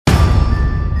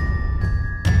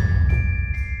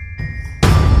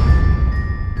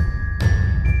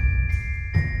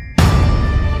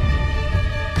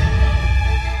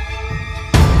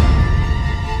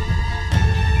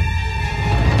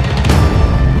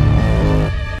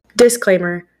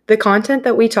Disclaimer: the content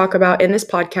that we talk about in this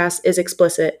podcast is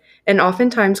explicit and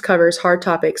oftentimes covers hard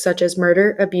topics such as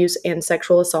murder, abuse, and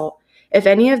sexual assault. If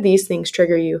any of these things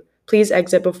trigger you, please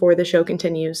exit before the show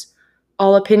continues.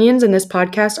 All opinions in this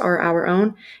podcast are our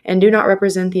own and do not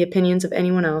represent the opinions of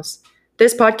anyone else.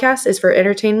 This podcast is for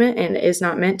entertainment and is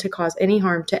not meant to cause any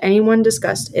harm to anyone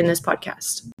discussed in this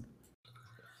podcast.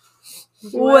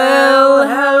 Well,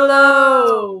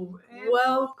 hello, and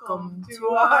welcome to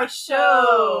our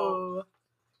show.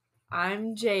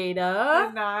 I'm Jada.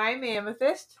 And I'm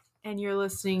Amethyst. And you're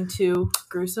listening to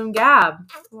Gruesome Gab.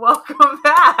 Welcome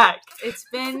back. It's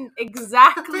been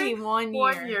exactly 1 year.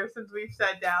 1 year since we've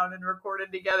sat down and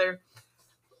recorded together.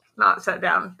 Not sat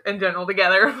down in general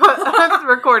together, but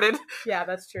recorded. Yeah,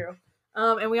 that's true.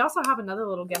 And we also have another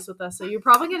little guest with us, so you're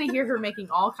probably going to hear her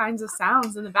making all kinds of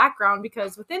sounds in the background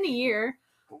because within a year,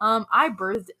 I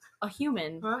birthed a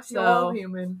human. A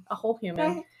whole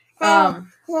human.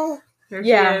 There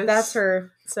she is. That's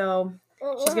her. So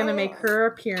she's going to make her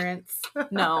appearance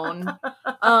known.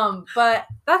 But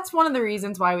that's one of the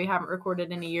reasons why we haven't recorded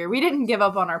in a year. We didn't give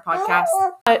up on our podcast.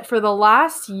 But for the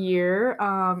last year,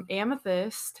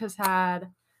 Amethyst has had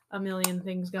a million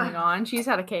things going on. She's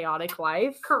had a chaotic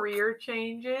life. Career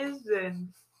changes and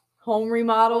home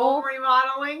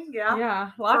remodeling.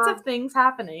 Yeah, lots of things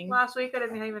happening. Last week I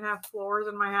didn't even have floors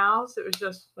in my house. It was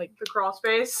just like the crawl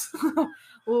space.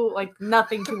 Ooh, like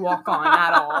nothing to walk on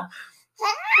at all.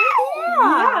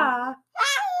 Yeah.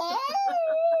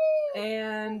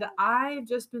 And I've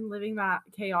just been living that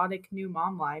chaotic new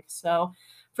mom life. So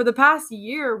for the past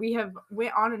year, we have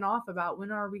went on and off about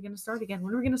when are we going to start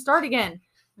again?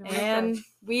 And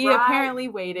we apparently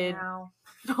waited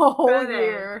a whole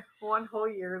year. 1 whole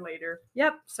year later.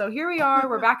 Yep. So here we are.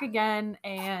 We're back again.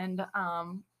 And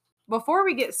before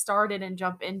we get started and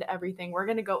jump into everything, we're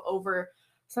going to go over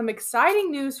some exciting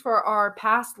news for our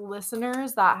past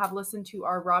listeners that have listened to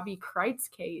our Robbie Kreitz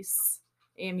case.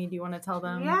 Amy, do you want to tell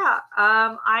them? Yeah.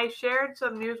 I shared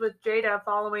some news with Jada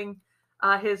following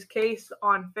his case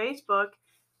on Facebook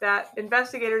that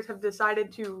investigators have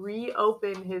decided to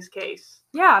reopen his case.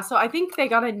 Yeah, so I think they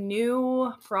got a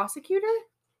new prosecutor.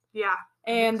 Yeah.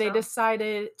 And they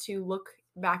decided to look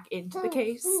back into the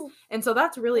case. And so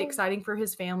that's really exciting for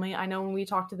his family. I know when we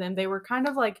talked to them, they were kind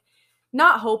of like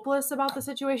not hopeless about the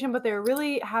situation, but they were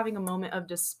really having a moment of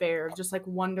despair, just like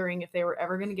wondering if they were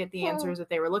ever going to get the answers that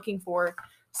they were looking for.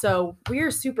 So we are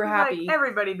super happy. Like,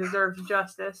 everybody deserves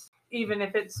justice, even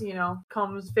if it's,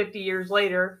 comes 50 years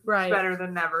later. Right. It's better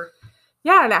than never.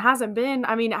 Yeah, and it hasn't been,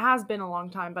 it has been a long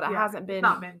time, but it hasn't been. It's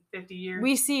not been 50 years.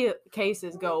 We see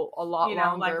cases go a lot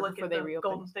longer like look before at they the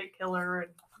reopen. Golden State Killer,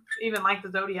 and even like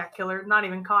the Zodiac Killer, not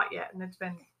even caught yet, and it's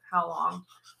been how long?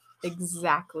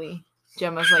 Exactly.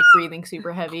 Gemma's like breathing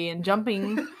super heavy and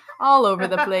jumping all over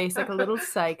the place like a little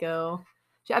psycho.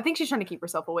 I think she's trying to keep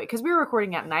herself awake because we're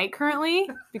recording at night currently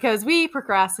because we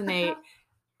procrastinate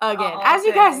again, as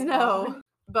you guys know.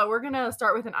 But we're going to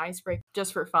start with an icebreaker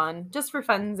just for fun,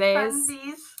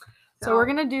 funsies. So we're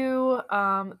going to do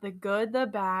the good, the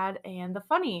bad, and the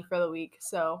funny for the week.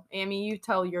 So, Amy, you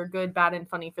tell your good, bad, and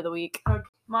funny for the week. Okay.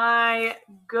 My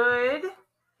good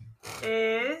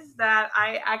is that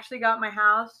I actually got my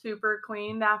house super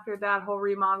cleaned after that whole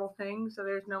remodel thing. So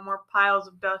there's no more piles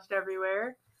of dust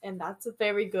everywhere. And that's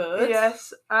very good.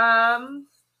 Yes.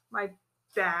 My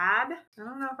bad. I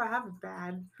don't know if I have a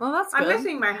bad. Well, that's good. I'm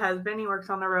missing my husband. He works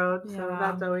on the road, so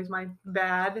that's always my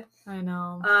bad. I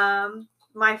know.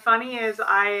 My funny is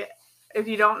if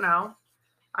you don't know,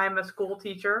 I'm a school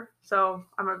teacher, so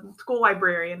I'm a school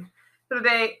librarian. So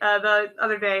the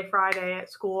other day, Friday at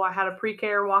school, I had a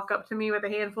pre-care walk up to me with a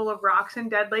handful of rocks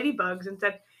and dead ladybugs and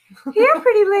said, "Here,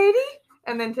 pretty lady."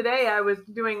 And then today I was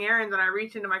doing errands and I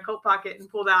reached into my coat pocket and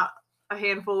pulled out a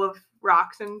handful of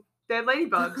rocks and dead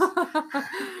ladybugs.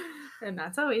 And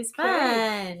that's always fun.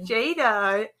 Okay.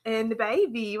 Jada and the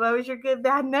baby, what was your good,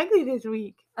 bad, and ugly this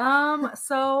week?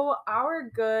 So our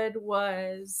good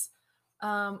was,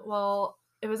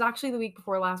 it was actually the week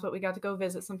before last, but we got to go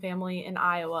visit some family in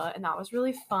Iowa, and that was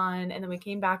really fun. And then we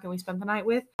came back and we spent the night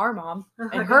with our mom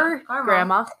and her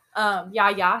grandma.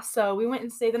 So we went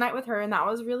and stayed the night with her, and that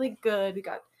was really good. We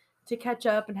got to catch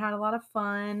up and had a lot of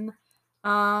fun.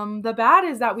 The bad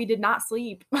is that we did not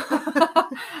sleep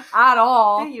at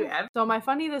all. So my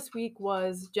funny this week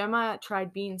was Gemma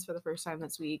tried beans for the first time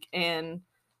this week, and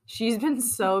she's been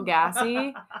so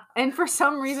gassy. And for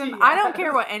some reason, I don't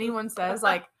care what anyone says,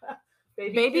 like,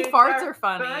 baby farts are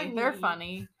funny. They're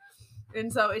funny.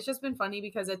 And so it's just been funny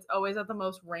because it's always at the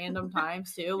most random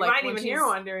times too. Like, you might even hear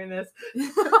one during this.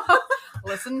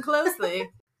 Listen closely.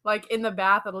 Like in the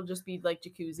bath, it'll just be like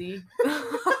jacuzzi.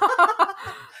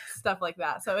 stuff like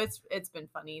that. So it's been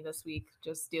funny this week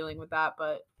just dealing with that.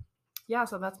 But yeah,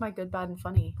 so that's my good, bad, and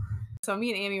funny. So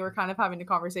me and Amy were kind of having a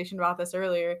conversation about this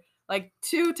earlier, like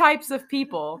two types of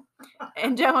people,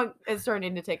 and Gemma is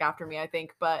starting to take after me, I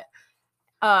think. But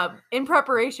in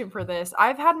preparation for this,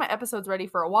 I've had my episodes ready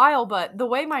for a while, but the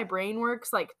way my brain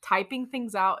works, like typing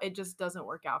things out, it just doesn't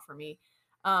work out for me.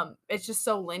 It's just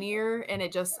so linear, and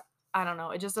I don't know,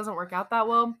 it just doesn't work out that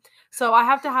well. So I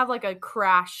have to have like a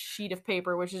crash sheet of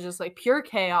paper, which is just like pure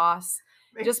chaos.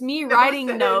 Just me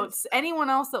writing notes. Anyone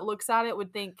else that looks at it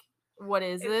would think, what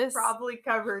is this? It's probably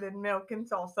covered in milk and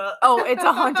salsa. Oh, it's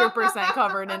 100%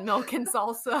 covered in milk and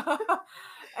salsa.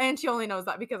 And she only knows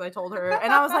that because I told her.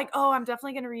 And I was like, oh, I'm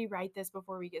definitely going to rewrite this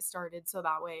before we get started. So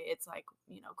that way it's like,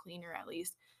 cleaner at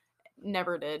least.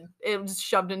 Never did. It was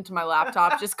shoved into my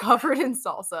laptop, just covered in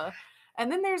salsa.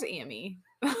 And then there's Amy.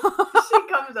 She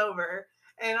comes over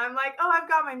and I'm like, oh, I've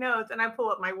got my notes. And I pull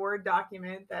up my Word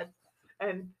document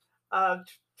and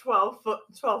 12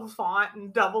 font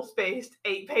and double spaced,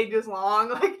 8 pages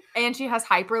long. And she has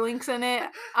hyperlinks in it.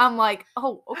 I'm like,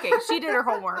 oh, okay. She did her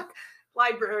homework.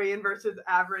 Librarian versus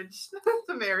average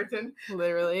Samaritan.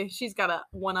 Literally. She's got to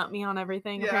one-up me on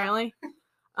everything, apparently.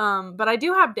 But I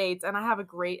do have dates, and I have a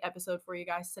great episode for you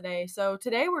guys today. So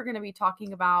today we're going to be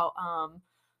talking about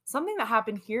something that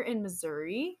happened here in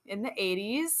Missouri in the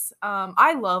 80s.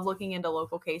 I love looking into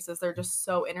local cases. They're just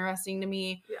so interesting to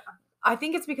me. Yeah. I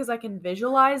think it's because I can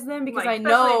visualize them because I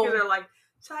know they're like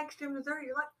Sikeston, Missouri.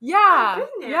 You're like,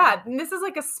 yeah. And this is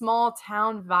like a small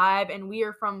town vibe, and we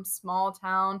are from small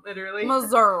town, literally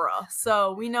Missouri.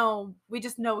 So we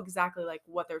just know exactly like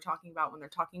what they're talking about when they're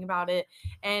talking about it,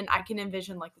 and I can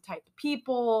envision like the type of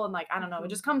people and like I don't know, it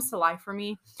just comes to life for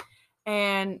me,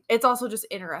 and it's also just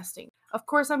interesting. Of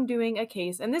course, I'm doing a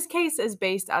case, and this case is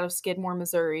based out of Skidmore,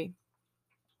 Missouri.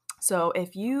 So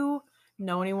if you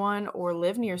know anyone or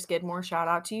live near Skidmore, shout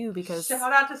out to you because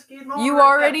shout out to Skidmore. You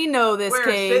already know this we're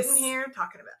case. We're sitting here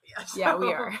talking about it. Yes. Yeah,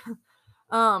 we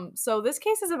are. So this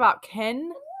case is about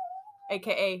Ken,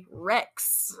 aka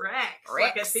Rex.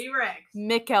 Like a T-Rex.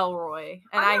 McElroy.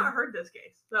 And I've not heard this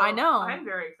case. So I know. I'm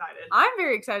very excited. I'm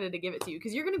very excited to give it to you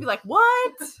because you're going to be like,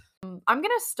 what? I'm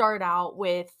going to start out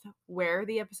with where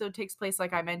the episode takes place.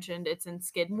 Like I mentioned, it's in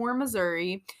Skidmore,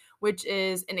 Missouri, which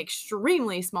is an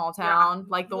extremely small town,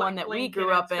 like the one that we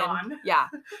grew up in. Gone. Yeah.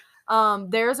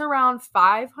 There's around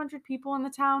 500 people in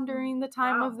the town during the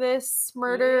time of this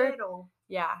murder. Little.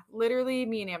 Yeah, literally,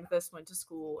 me and Amethyst went to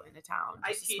school in a town.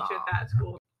 I teach at that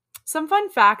school. Some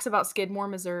fun facts about Skidmore,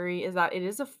 Missouri is that it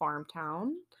is a farm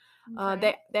town.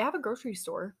 Okay. They have a grocery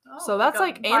store, Oh, so that's and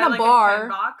like a bar,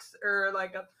 a $10 or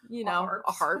like a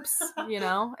Harps.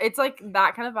 It's like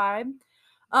that kind of vibe.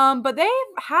 But they've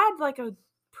had like a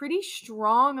pretty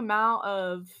strong amount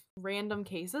of random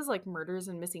cases, like murders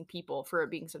and missing people, for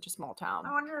it being such a small town.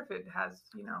 I wonder if it has,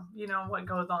 what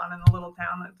goes on in a little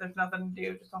town that there's nothing to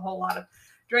do, just a whole lot of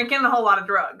drinking, a whole lot of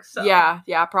drugs. So,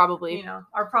 yeah, probably.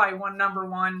 Our probably number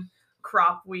one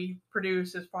crop we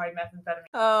produce is probably methamphetamine.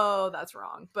 Oh, that's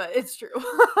wrong, but it's true.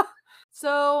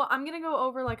 So I'm gonna go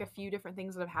over like a few different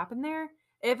things that have happened there.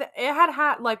 If it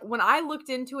had like when I looked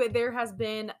into it, there has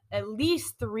been at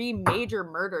least 3 major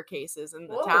murder cases in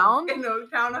the town. In the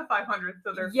town of 500,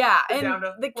 so they're and down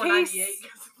to the 498. case,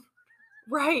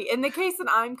 right? In the case that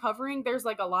I'm covering, there's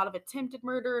like a lot of attempted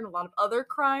murder and a lot of other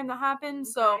crime that happened.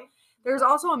 So there's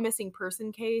also a missing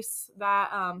person case that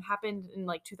happened in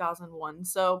like 2001.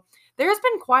 So there's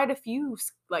been quite a few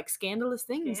like scandalous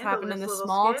things happen in this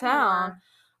small town.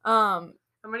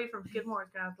 Somebody from Skidmore is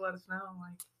gonna have to let us know.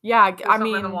 Like, yeah, I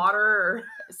mean, in the water, or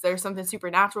is there something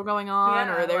supernatural going on,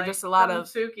 or there just a lot of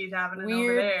spookies happening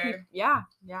weird over there? Yeah,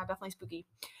 definitely spooky.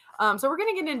 So we're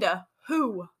gonna get into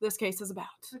who this case is about.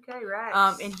 Okay,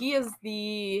 Rex. And he is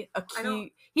the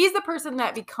accused. He's the person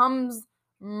that becomes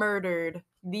murdered.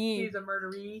 He's a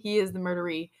murderee. He is the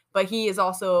murderee, but he is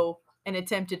also an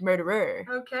attempted murderer.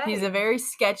 Okay. He's a very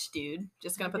sketch dude.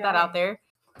 Just gonna put that out there.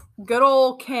 Good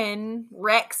old Ken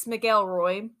Rex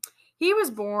McElroy. He was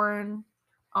born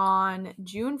on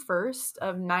June 1st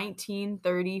of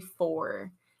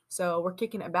 1934. So we're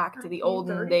kicking it back to the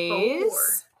olden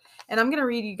days. And I'm going to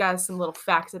read you guys some little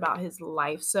facts about his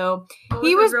life. So what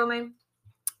was his real name?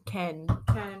 Ken.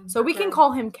 Ken. So we can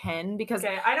call him Ken because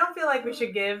I don't feel like we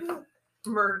should give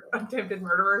attempted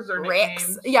murderers or nicknames.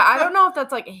 Rex. Yeah, I don't know if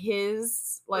that's like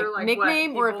his like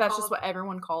nickname or if that's just him? what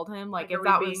everyone called him. Like if are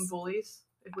that we was being bullies.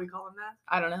 If we call him that,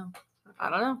 I don't know. Okay.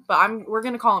 I don't know, but we're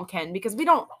gonna call him Ken because we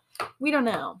don't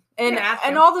know.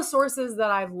 And all the sources that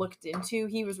I've looked into,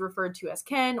 he was referred to as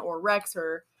Ken or Rex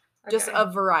or just a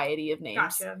variety of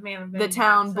names. Gotcha. Man of the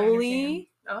town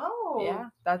bully. Oh, yeah,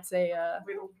 that's a.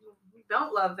 We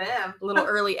don't love them. A little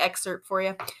early excerpt for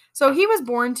you. So he was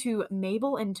born to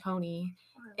Mabel and Tony,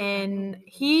 and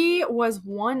he was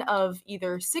one of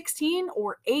either 16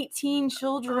 or 18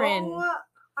 children. Oh,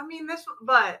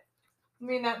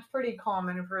 that's pretty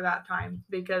common for that time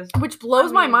because. Which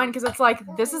blows my mind because it's like,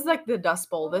 this is like the Dust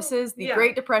Bowl. This is the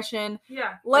Great Depression.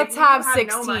 Yeah. Let's have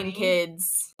 16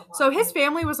 kids. So his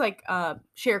family was like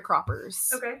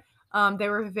sharecroppers. Okay. They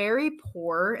were very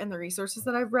poor in the resources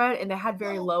that I've read, and they had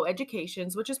very low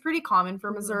educations, which is pretty common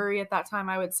for Missouri at that time.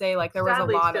 I would say, like, there was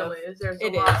Sadly, a lot still of. Is. There's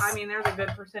it a lot. is. I mean, there's a good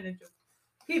percentage of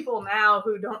people now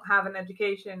who don't have an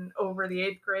education over the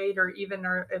 8th grade or even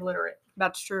are illiterate.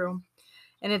 That's true,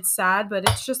 and it's sad, but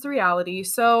it's just the reality.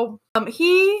 So,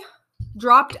 he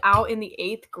dropped out in the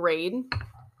 8th grade.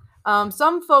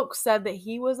 Some folks said that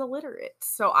he was illiterate,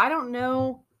 so I don't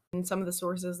know. And some of the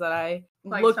sources that I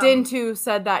looked into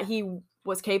said that he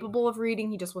was capable of reading.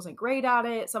 He just wasn't great at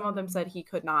it. Some of them said he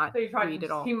could not read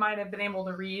at all. He might have been able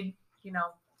to read,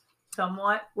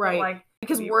 somewhat. Right.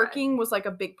 Because working was like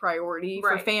a big priority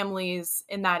for families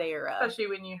in that era. Especially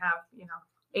when you have,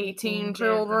 18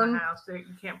 children in the house. So you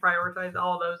can't prioritize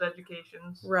all those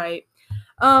educations. Right.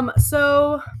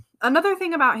 So another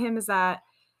thing about him is that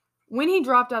when he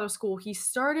dropped out of school, he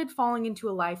started falling into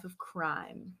a life of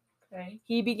crime. Okay.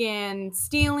 He began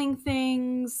stealing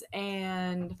things,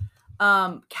 and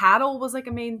cattle was like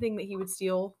a main thing that he would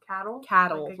steal.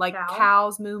 Cattle, like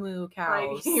cows, moo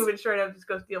cows. Like he would straight up just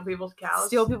go steal people's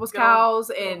cows.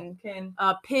 And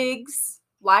pigs,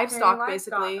 livestock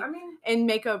basically, and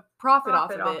make a profit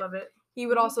off of it. He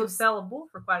would also sell a bull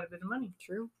for quite a bit of money.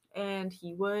 True. And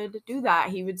he would do that.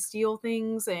 He would steal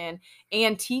things and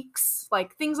antiques,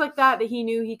 like things like that he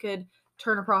knew he could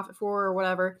turn a profit for or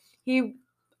whatever. He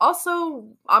also,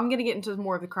 I'm going to get into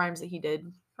more of the crimes that he did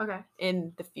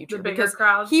in the future. Because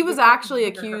he was actually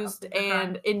accused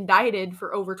and indicted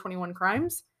for over 21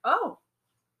 crimes. Oh.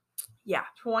 Yeah.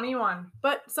 21.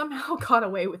 But somehow got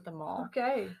away with them all.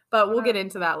 Okay. But we'll get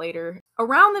into that later.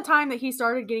 Around the time that he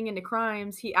started getting into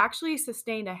crimes, he actually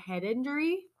sustained a head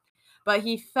injury. But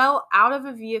he fell out of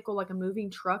a vehicle, like a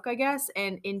moving truck, I guess,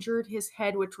 and injured his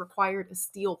head, which required a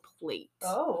steel plate.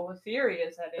 Oh, a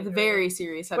serious head injury. A very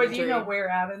serious head injury. But do you know where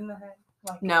out in the head?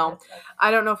 No. I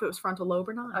don't know if it was frontal lobe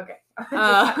or not. Okay.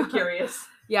 I'm curious.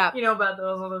 Yeah. You know about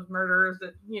all those murderers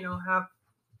that, have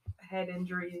head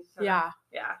injuries. Yeah.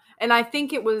 Yeah. And I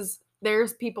think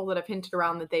there's people that have hinted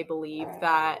around that they believe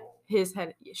that his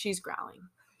head, she's growling.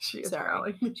 She is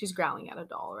growling. She's growling at a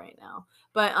doll right now.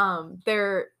 But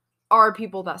there are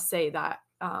people that say that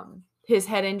his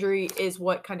head injury is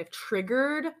what kind of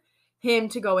triggered him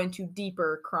to go into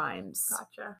deeper crimes.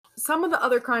 Gotcha. Some of the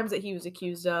other crimes that he was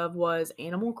accused of was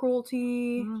animal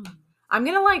cruelty. I'm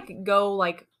gonna go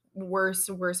worse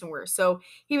and worse and worse. So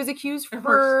he was accused for.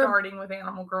 We're starting with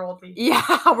animal cruelty.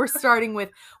 Yeah, we started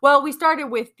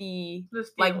with the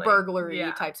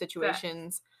burglary type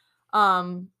situations.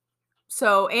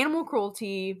 So animal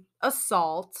cruelty,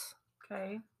 assault.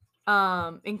 Okay.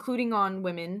 Including on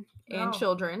women and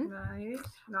children. Nice.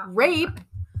 Rape.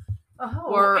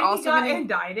 He got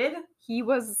indicted? He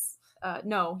was,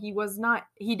 no, he was not.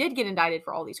 He did get indicted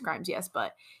for all these crimes, yes,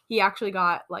 but he actually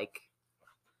got Like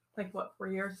what, 4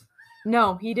 years?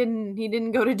 No, he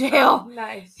didn't go to jail. Oh,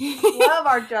 nice. Love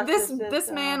our justice system. This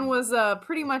man was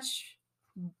pretty much,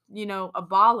 a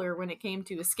baller when it came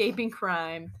to escaping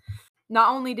crime. Not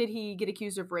only did he get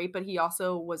accused of rape, but he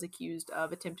also was accused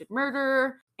of attempted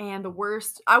murder. And the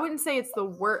worst, I wouldn't say it's the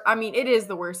worst. I mean, it is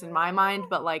the worst in my mind,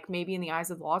 but maybe in the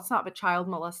eyes of the law, it's not. But child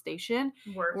molestation.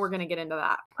 Worse. We're gonna get into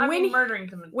that. Murdering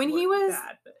someone. When he was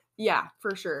bad, but... yeah,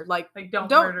 for sure.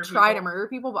 Don't try to murder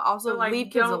people, but also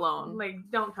leave kids alone.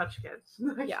 Don't touch kids.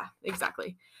 Yeah,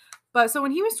 exactly. But so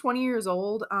when he was 20 years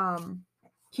old,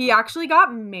 he actually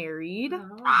got married.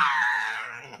 Oh.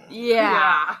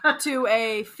 Yeah. To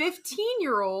a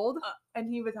 15-year-old. And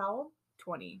he was how old?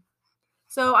 20.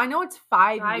 So I know it's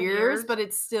 5 years, but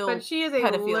it's still she is a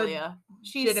pedophilia.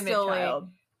 She's still child.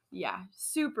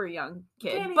 Super young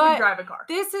kid. Can't but even drive a car.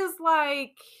 This is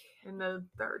in the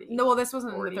 30s. No, well, this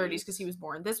wasn't 40s. in the 30s because he was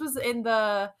born. This was in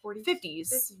the 40s?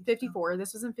 50s. 54.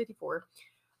 This was in 54.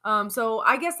 So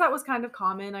I guess that was kind of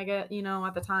common, at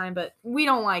the time, but we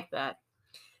don't like that.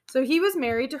 So he was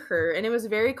married to her, and it was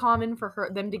very common for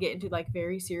them to get into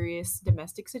very serious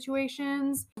domestic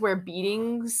situations where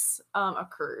beatings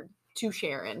occurred to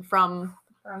Sharon from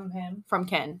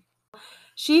Ken.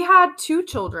 She had 2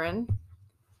 children.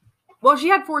 Well, she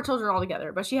had 4 children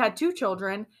altogether, but she had 2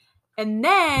 children, and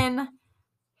then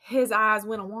his eyes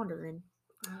went a-wandering.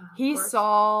 He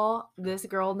saw this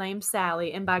girl named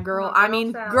Sally, and by girl, I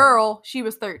mean Sally. Girl, she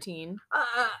was 13.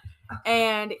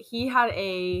 And he had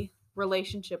a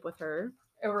relationship with her.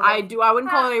 A I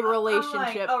wouldn't call it a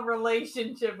relationship. I'm like, a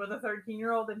relationship with a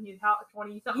 13-year-old, and he's how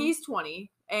 20 something. He's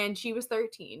 20 and she was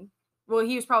 13. Well,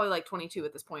 he was probably like 22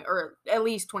 at this point, or at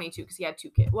least 22 because he had 2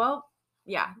 kids. Well,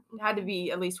 yeah, it had to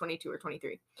be at least 22 or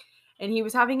 23. And he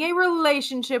was having a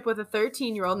relationship with a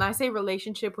 13-year-old. And I say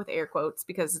relationship with air quotes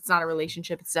because it's not a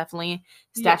relationship. It's definitely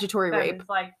statutory rape. It's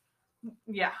like,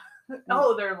 yeah.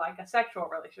 Oh, they're like a sexual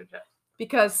relationship.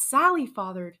 Because Sally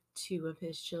fathered 2 of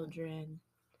his children.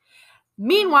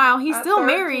 Meanwhile, he's still 13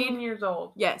 married. Years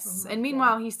old. Yes. And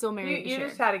meanwhile, he's still married. You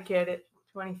just had a kid at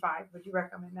 25. Would you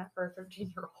recommend that for a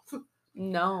 13-year-old?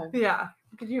 No. Yeah.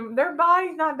 Their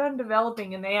body's not done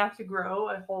developing, and they have to grow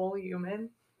a whole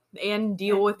human. And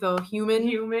deal with a human.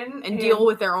 And deal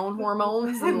with their own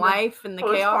hormones and life and the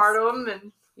chaos. Postpartum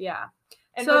and yeah.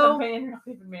 And so, with a man you're not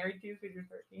even married to because you're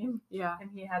 13. Yeah. And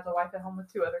he has a wife at home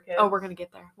with 2 other kids. Oh, we're going to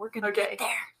get there. We're going to get there.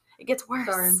 It gets worse.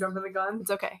 Sorry, I'm jumping the gun.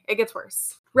 It's okay. It gets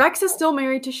worse. Rex is still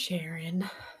married to Sharon,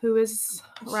 who is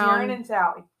around... Sharon and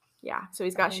Sally. Yeah. So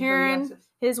he's got Sharon,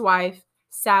 his wife,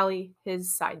 Sally,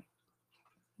 his side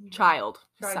child.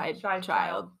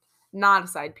 Child. Not a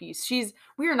side piece.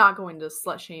 We are not going to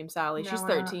slut shame Sally. She's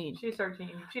 13. She's 13.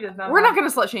 She does not. We're not going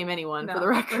to slut shame anyone, for the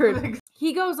record.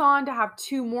 He goes on to have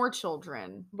 2 more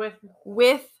children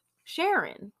with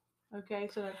Sharon. Okay,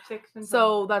 so that's 6 in total.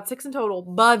 So that's 6 in total.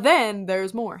 But then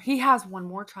there's more. He has 1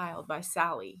 more child by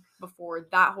Sally before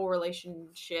that whole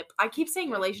relationship. I keep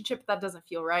saying relationship, but that doesn't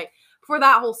feel right. Before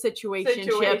that whole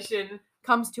situation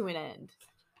comes to an end.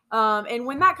 And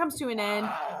when that comes to an end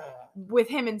with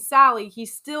him and Sally,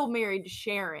 he's still married to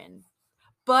Sharon.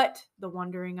 But the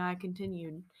wandering eye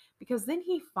continued because then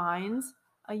he finds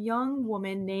a young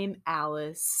woman named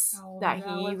Alice that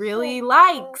he really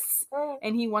likes,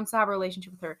 and he wants to have a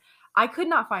relationship with her. I could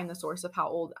not find the source of how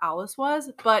old Alice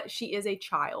was, but she is a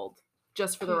child,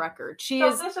 just for the record.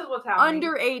 This is what's happening.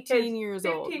 Under 18 years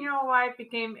old. 15-year-old wife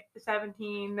became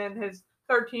 17, then his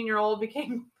 13-year-old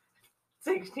became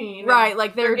 16. Right,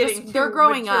 like they're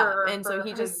growing up, and so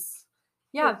he just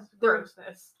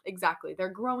grossness. Exactly. They're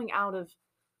growing out of,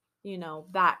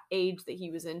 that age that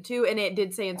he was into, and it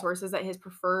did say in sources that his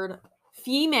preferred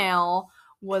female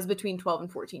was between 12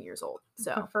 and 14 years old.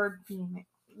 So preferred female.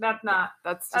 That's not.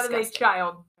 That's a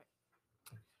child.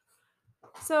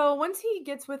 So once he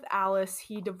gets with Alice,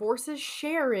 he divorces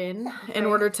Sharon in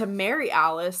order to marry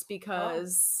Alice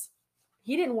because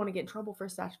he didn't want to get in trouble for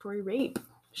statutory rape.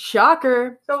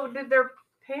 Shocker. So did their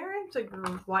parents agree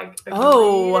to this?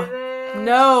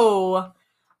 No.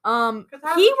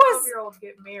 Because he was 12-year-old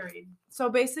get married. So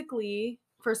basically,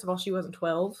 first of all, she wasn't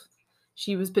 12.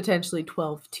 She was potentially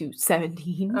 12 to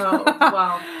 17. Oh,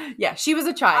 wow. Yeah, she was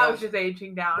a child. I was just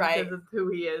aging down because of who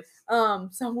he is.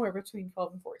 Somewhere between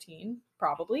 12 and 14,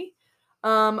 probably.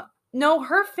 No,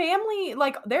 her family,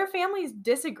 their families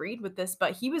disagreed with this,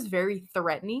 but he was very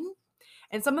threatening.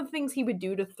 And some of the things he would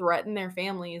do to threaten their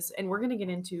families, and we're going to get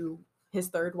into his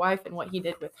 3rd wife and what he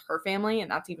did with her family, and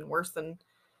that's even worse than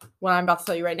what I'm about to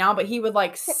tell you right now, but he would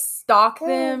stalk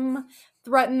them,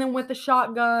 threaten them with a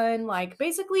shotgun,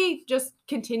 basically just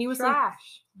continuously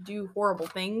do horrible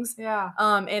things. Yeah.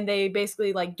 And they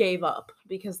basically gave up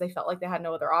because they felt like they had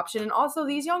no other option. And also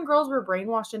these young girls were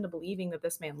brainwashed into believing that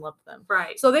this man loved them.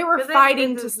 Right. So they were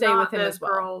fighting to stay with him as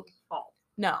well. Girl's fault.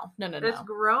 No. This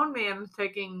grown man was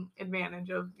taking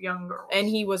advantage of young girls. And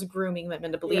he was grooming them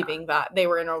into believing that they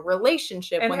were in a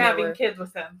relationship. And having kids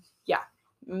with them. Yeah.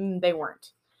 They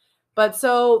weren't. But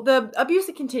so the abuse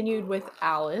continued with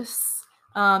Alice.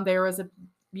 There was an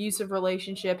abusive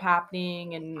relationship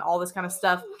happening and all this kind of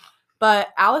stuff. But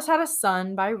Alice had a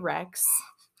son by Rex.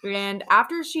 And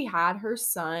after she had her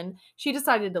son, she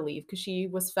decided to leave because she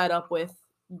was fed up with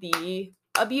the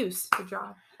abuse. Good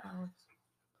job, Alice.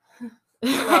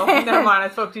 Oh, never mind. I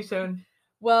spoke too soon.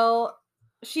 Well,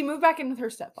 she moved back in with her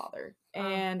stepfather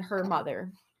and her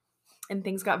mother. And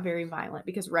things got very violent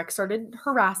because Rex started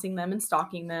harassing them and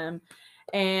stalking them.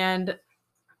 And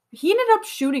he ended up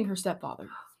shooting her stepfather.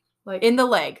 In the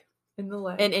leg.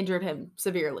 And injured him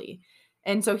severely.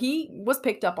 And so he was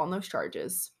picked up on those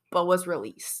charges, but was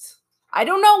released. I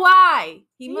don't know why.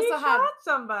 He must have shot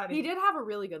somebody. He did have a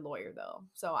really good lawyer, though.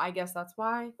 So I guess that's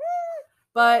why.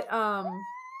 But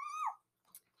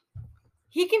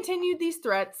he continued these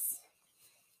threats.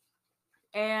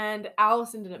 And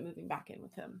Alice ended up moving back in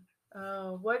with him.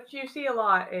 What you see a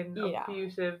lot in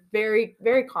abusive. Very,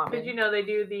 very common. Did you know they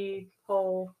do the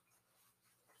whole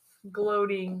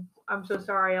gloating, I'm so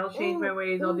sorry, I'll change my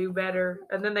ways, I'll do better.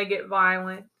 And then they get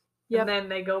violent. Yep. And then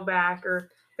they go back, or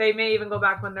they may even go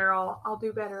back when they're all, I'll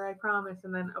do better, I promise.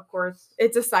 And then, of course,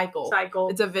 it's a cycle.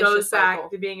 It's a vicious cycle. Goes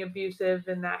back to being abusive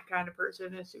and that kind of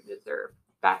person as soon as they're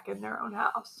back in their own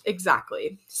house.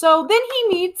 Exactly. So then he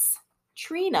meets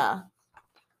Trina,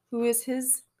 who is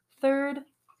his third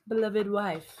beloved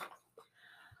wife.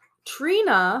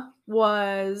 Trina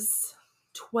was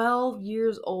 12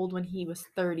 years old when he was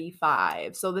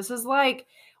 35. So this is like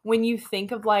when you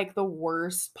think of like the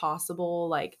worst possible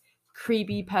like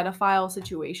creepy pedophile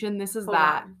situation, this is Hold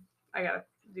that. on. I gotta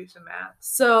do some math.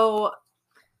 So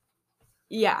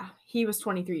yeah, he was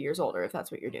 23 years older if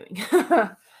that's what you're doing.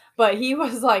 But he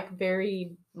was like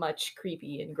very much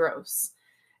creepy and gross.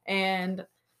 And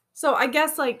so I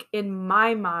guess like in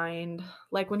my mind,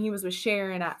 like when he was with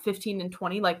Sharon at 15 and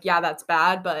 20, like yeah, that's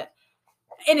bad, but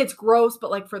and it's gross,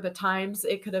 but like for the times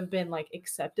it could have been like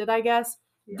accepted, I guess.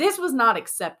 Yeah. This was not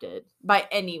accepted by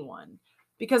anyone.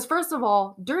 Because first of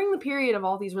all, during the period of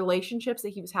all these relationships that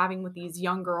he was having with these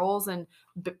young girls and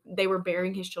they were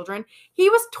bearing his children, he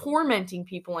was tormenting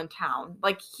people in town.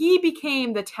 Like he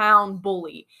became the town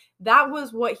bully. That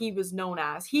was what he was known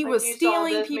as. He Like was you saw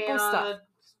stealing this people's man stuff.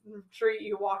 on the street,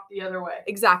 you walked the other way.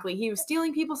 Exactly. He was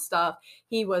stealing people's stuff.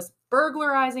 He was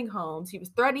burglarizing homes. He was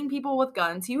threatening people with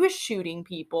guns. He was shooting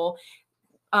people.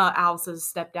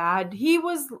 Alice's stepdad. He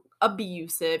was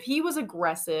abusive. He was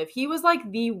aggressive. He was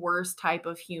like the worst type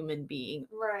of human being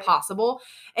Right. possible.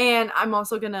 And I'm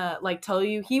also gonna like tell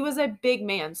you, he was a big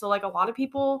man. So like a lot of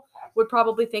people would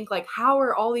probably think like, how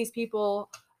are all these people,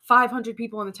 500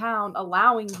 people in the town,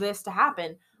 allowing this to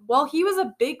happen? Well, he was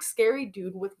a big, scary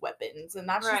dude with weapons, and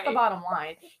that's just the Right. bottom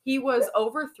line. He was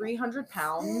over 300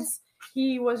 pounds.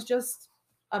 He was just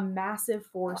a massive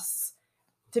force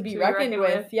to be reckoned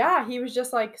with. Yeah, he was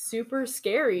just like super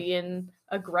scary and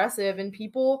aggressive, and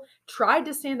people tried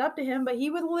to stand up to him, but he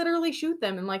would literally shoot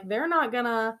them, and like they're not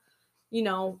gonna,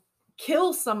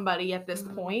 kill somebody at this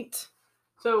point.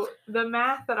 So the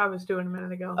math that I was doing a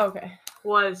minute ago Okay.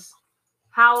 was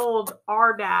how old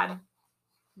our dad,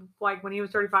 like when he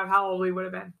was 35, how old we would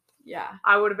have been. Yeah.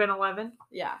 I would have been 11.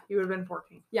 Yeah. He would have been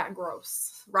 14. Yeah,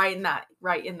 gross. Right in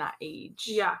that age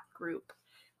group.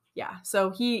 Yeah.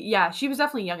 So she was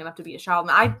definitely young enough to be a child.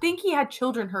 And I think he had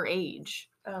children her age.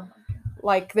 Oh my God.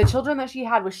 Like the children that she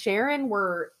had with Sharon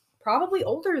were probably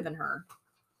older than her.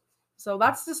 So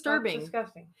that's disturbing. That's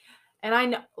disgusting. And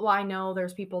I know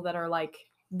there's people that are like,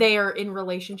 they are in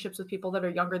relationships with people that are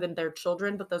younger than their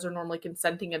children, but those are normally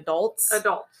consenting adults.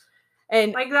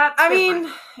 And like that. I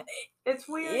mean, it's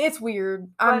weird. It's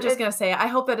weird. I'm just going to say, I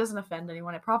hope that doesn't offend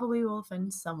anyone. It probably will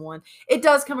offend someone. It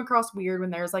does come across weird when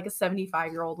there's like a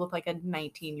 75-year-old with like a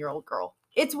 19-year-old girl.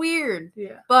 It's weird.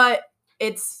 Yeah. But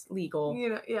it's legal.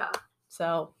 Yeah.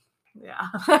 So, yeah.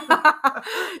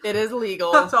 it is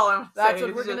legal. That's all I'm saying. That's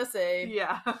what we're going to say.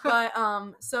 Yeah. But,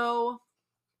 so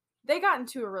they got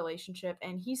into a relationship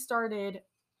and he started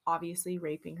obviously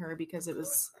raping her because it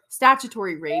was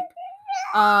statutory rape.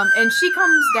 And she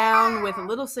comes down with a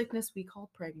little sickness we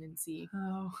call pregnancy.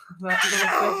 Oh, that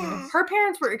little sickness. Her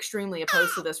parents were extremely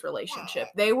opposed to this relationship.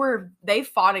 They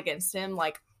fought against him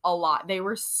like a lot. They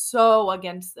were so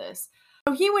against this.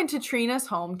 So he went to Trina's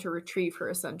home to retrieve her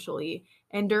essentially.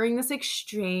 And during this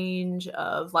exchange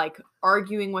of like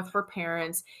arguing with her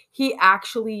parents, he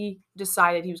actually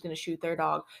decided he was going to shoot their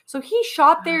dog. So he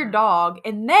shot their dog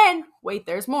and then, wait,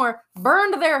 there's more,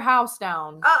 burned their house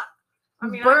down. I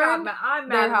mean, Burned I'm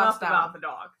their mad house enough down. about the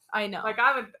dog. I know. Like,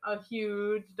 I'm a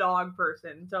huge dog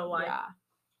person, so like, yeah.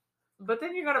 But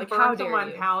then you're gonna Like, how burn dare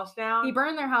someone's you. house down. He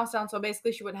burned their house down, so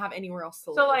basically she wouldn't have anywhere else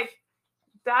to live. So like,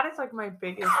 that is like my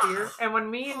biggest fear. And when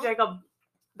me and Jacob,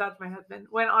 that's my husband,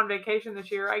 went on vacation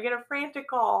this year, I get a frantic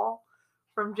call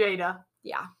from Jada.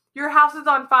 Yeah. Your house is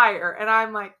on fire, and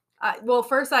I'm like, well,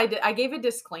 first I gave a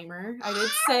disclaimer. I did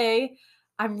say,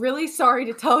 I'm really sorry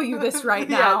to tell you this right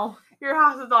now. Your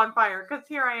house is on fire, because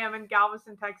here I am in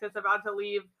Galveston, Texas, about to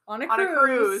leave on a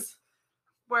cruise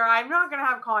where I'm not gonna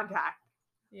have contact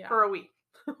for a week,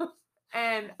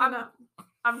 and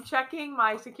I'm checking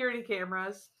my security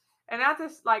cameras, and at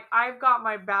this, like, I've got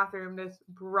my bathroom this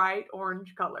bright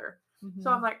orange color, so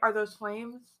I'm like, are those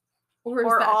flames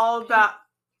or all that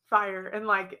fire? And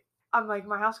like, I'm like,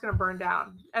 my house is gonna burn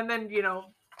down, and then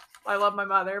I love my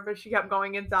mother, but she kept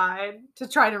going inside to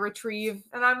try to retrieve.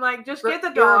 And I'm like, just get the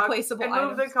dog irreplaceable and items.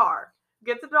 move the car.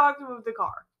 Get the dog to move the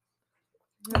car.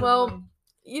 Well,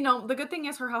 the good thing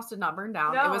is her house did not burn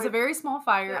down. No, it was a very small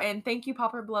fire, yeah. and thank you,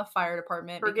 Poplar Bluff Fire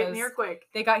Department, for because getting here quick.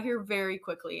 They got here very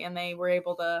quickly, and they were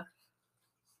able to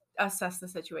assess the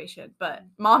situation. But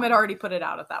Mom had already put it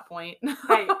out at that point.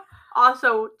 Hey,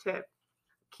 also tip.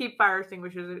 keep fire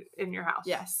extinguishers in your house.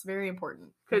 Yes, very important.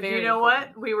 Because you know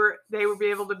what? They would be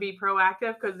able to be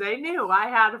proactive because they knew I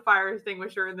had a fire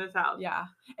extinguisher in this house. Yeah.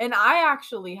 And I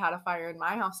actually had a fire in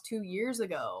my house 2 years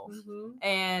ago. Mm-hmm.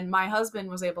 And my husband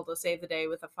was able to save the day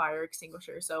with a fire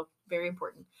extinguisher. So very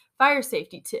important. Fire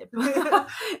safety tip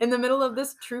in the middle of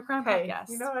this true crime podcast.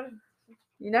 You know what?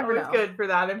 You never know. It's good for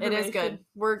that information. It is good.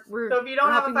 We're so if you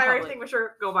don't have a fire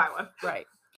extinguisher, go buy one. Right.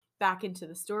 Back into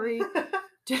the story.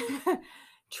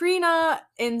 Trina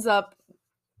ends up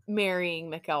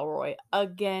marrying McElroy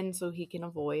again so he can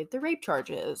avoid the rape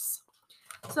charges.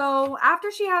 So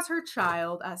after she has her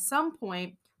child, at some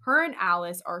point, her and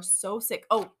Alice are so sick.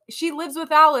 Oh, she lives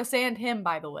with Alice and him,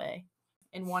 by the way,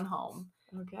 in one home.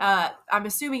 Okay. I'm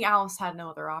assuming Alice had no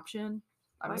other option.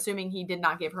 I'm assuming he did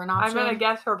not give her an option. I'm going to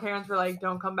guess her parents were like,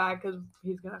 don't come back because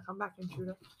he's going to come back and shoot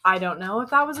us. I don't know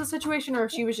if that was a situation or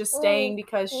if she was just staying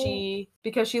because she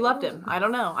loved him. I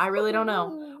don't know. I really don't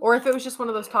know. Or if it was just one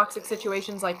of those toxic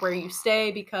situations like where you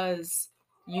stay because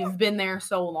you've been there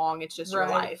so long. It's just your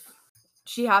life.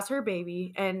 She has her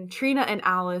baby and Trina and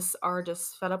Alice are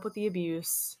just fed up with the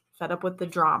abuse, fed up with the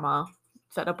drama,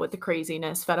 fed up with the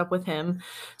craziness, fed up with him.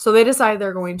 So they decide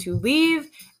they're going to leave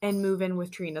and move in with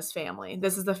Trina's family.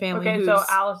 This is the family who's... so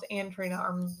Alice and Trina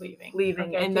are leaving.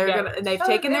 Okay, and they've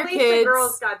taken their kids. The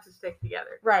girls got to stick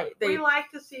together. Right. We like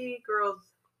to see girls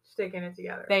sticking it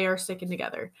together. They are sticking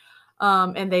together.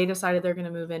 And they decided they're going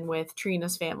to move in with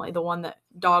Trina's family, the one that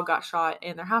dog got shot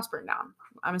and their house burned down.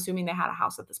 I'm assuming they had a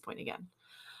house at this point again.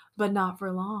 But not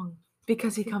for long.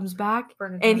 Because he comes back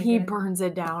and he burns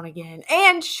it down again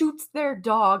and shoots their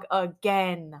dog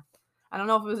again. I don't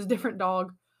know if it was a different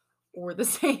dog or the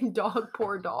same dog.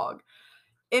 Poor dog.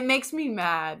 It makes me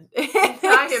mad. It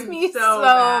makes me so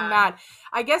mad.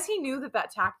 I guess he knew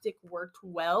that tactic worked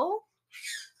well.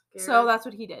 So that's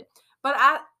what he did. But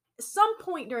at some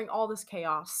point during all this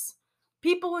chaos,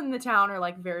 people in the town are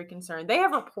like very concerned. They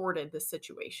have reported this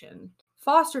situation.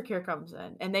 Foster care comes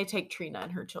in and they take Trina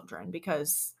and her children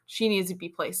because she needs to be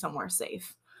placed somewhere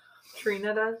safe.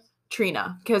 Trina does?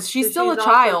 Trina, because she's still a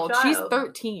child. She's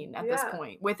 13 at this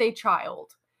point with a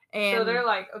child. And so they're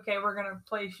like, okay, we're going to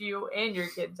place you and your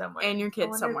kid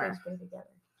somewhere.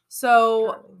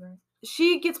 So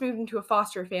she gets moved into a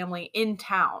foster family in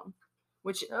town,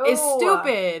 which is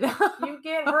stupid. You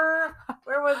get her,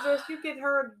 where was this? You get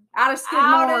her out of Skidmore.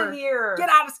 Out of here. Get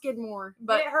out of Skidmore.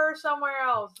 But get her somewhere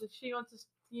else. If she wants to,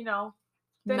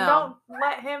 then don't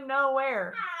let him know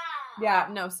where. Yeah,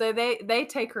 no. So they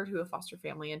take her to a foster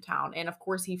family in town. And of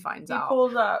course he finds out. He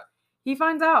pulls up. He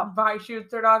finds out. He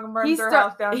shoots their dog and burns their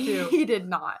house down too. He did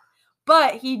not.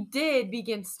 But he did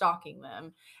begin stalking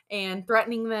them and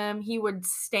threatening them. He would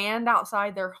stand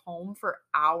outside their home for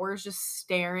hours just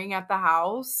staring at the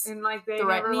house. And they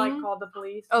never called the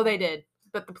police? Oh, they did.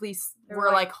 But the police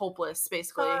were hopeless,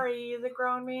 basically. Sorry, he's a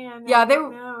grown man. Yeah,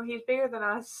 No, he's bigger than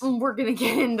us. We're going to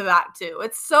get into that too.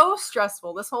 It's so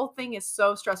stressful. This whole thing is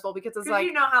so stressful because it's like...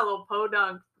 you know how little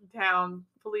Podunk town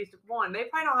police... They probably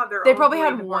don't have their own... They probably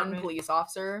had one police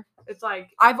officer. It's like...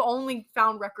 I've only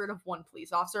found record of one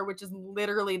police officer, which is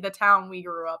literally the town we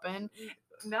grew up in.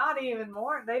 Not even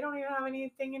more. They don't even have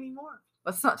anything anymore.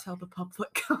 Let's not tell the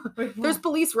public. There's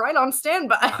police right on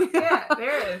standby. Yeah,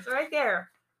 there it is. Right there.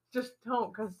 Just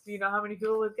don't, because you know how many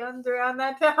people with guns are around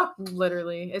that town?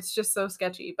 Literally. It's just so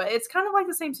sketchy. But it's kind of like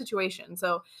the same situation.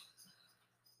 So,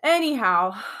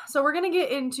 anyhow, so we're going to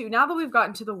get into, now that we've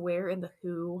gotten to the where and the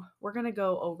who, we're going to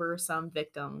go over some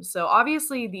victims. So,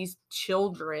 obviously, these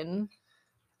children...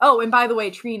 Oh, and by the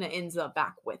way, Trina ends up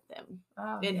back with them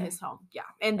in his home. Yeah.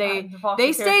 And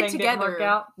they stayed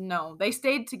together. No, they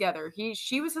stayed together.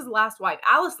 She was his last wife.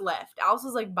 Alice left. Alice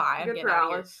was like, bye, I'm getting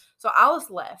out of here. So Alice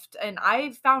left. And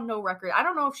I found no record. I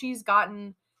don't know if she's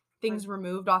gotten things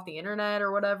removed off the internet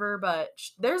or whatever, but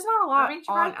there's not a lot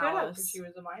on Alice. Because she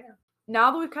was a minor.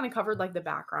 Now that we've kind of covered the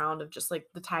background of just the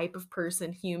type of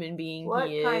person, human being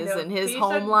he is and his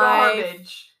home life.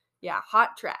 Garbage. Yeah,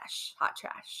 hot trash. Hot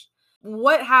trash.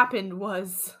 What happened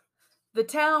was the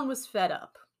town was fed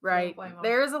up, right?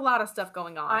 There's a lot of stuff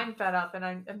going on. I'm fed up and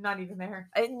I'm not even there.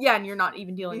 And you're not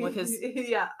even dealing with his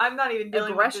I'm not even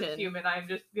dealing with this human. I'm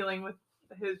just dealing with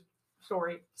his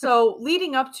story. So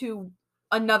leading up to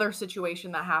another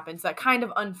situation that happens that kind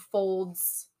of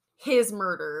unfolds his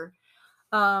murder.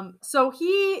 So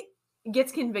he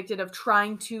gets convicted of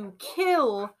trying to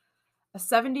kill a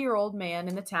 70-year-old man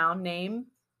in the town named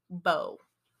Bo.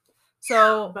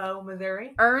 So Bo,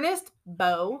 Missouri. Ernest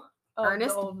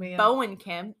Ernest Bowen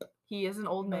Kemp. He is an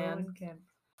old man. Kemp.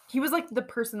 He was the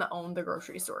person that owned the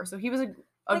grocery store. So he was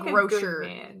a Like a good grocer.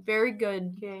 man. Very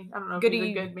good. Okay, I don't know if Goody-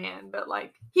 he's a good man, but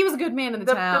like He was a good man in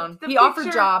the town. the He offered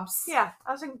picture- jobs. Yeah,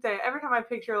 I was gonna say every time I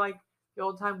picture like the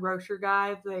old time grocer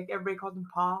guy, like everybody calls him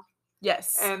Pa,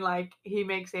 Yes. and like he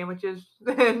makes sandwiches.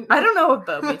 I don't know if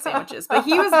Bo made sandwiches, but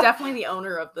he was definitely the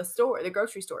owner of the store, the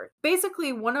grocery store.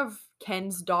 Basically, one of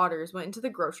Ken's daughters went into the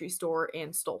grocery store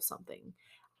and stole something.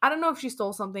 I don't know if she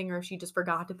stole something or if she just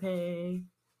forgot to pay.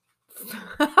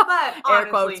 But Air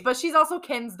quotes. honestly- But she's also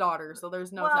Ken's daughter, so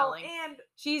there's no telling. And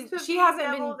She she hasn't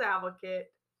devil's been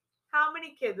advocate. How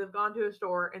many kids have gone to a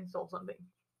store and stole something?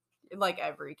 like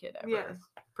every kid ever. Yes.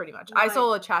 Pretty much. I Like-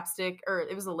 stole a chapstick, or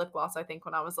it was a lip gloss, I think,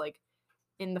 when I was like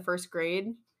in the first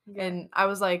grade. Yeah. And I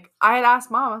was like, I had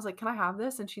asked mom, I was like, can I have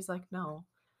this? And she's like, no,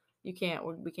 you can't.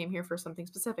 We came here for something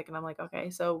specific. And I'm like,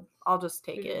 okay, so I'll just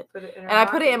take You it. put it in her And I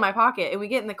put it in pocket. my pocket, and we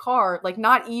get in the car, like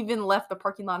not even left the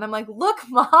parking lot. And I'm like, look,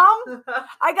 mom,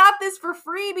 I got this for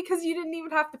free because you didn't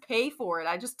even have to pay for it.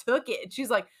 I just took it. And she's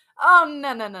like, oh,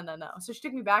 no. So she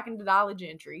took me back into Dollar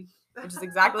Gentry, which is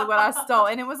exactly what I stole.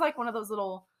 And it was like one of those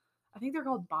little, I think they're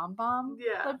called Bomb Bomb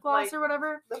Yeah, lip gloss like or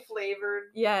whatever. the flavored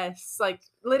Yes, like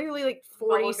literally like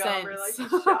 40 bubble cents. gum or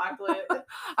like chocolate.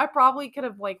 I probably could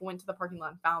have like went to the parking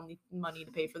lot and found the money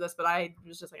to pay for this, but I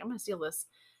was just like, I'm gonna steal this.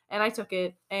 And I took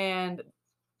it, and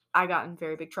I got in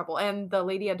very big trouble. And the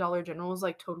lady at Dollar General was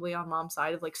like totally on mom's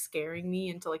side of like scaring me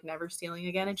into like never stealing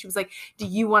again. And she was like, do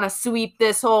you want to sweep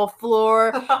this whole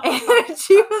floor? And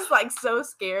she was like so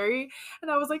scary.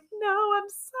 And I was like, no, I'm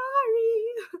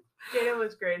sorry. Jada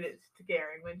was great at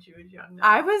scaring when she was young. though.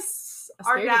 I was a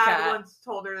Our scaredy dad cat. once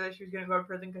told her that she was gonna go to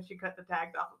prison because she cut the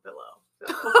tags off a pillow.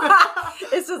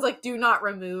 So. It says like do not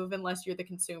remove unless you're the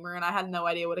consumer, and I had no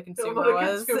idea what a consumer what a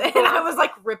was. consumer And I was. was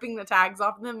like ripping the tags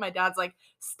off of them. My dad's like,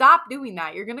 stop doing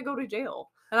that, you're gonna go to jail.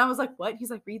 And I was like, what? He's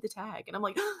like, read the tag. And I'm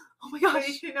like, oh my But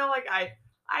gosh. you know, like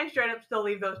I straight up still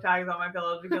leave those tags on my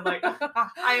pillows because like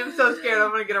I am so scared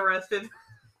I'm gonna get arrested.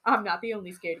 I'm not the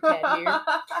only scared cat here.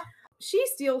 She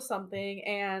steals something,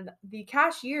 and the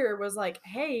cashier was like,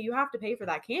 hey, you have to pay for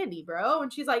that candy, bro.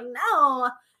 And she's like, no.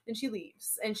 And she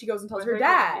leaves, and she goes and tells With her her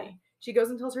dad. candy. She goes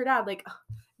and tells her dad, like,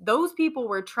 those people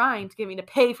were trying to get me to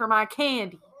pay for my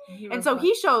candy. And was so like,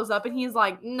 he shows up, and he's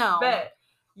like, no, bet.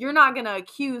 you're not going to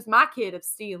accuse my kid of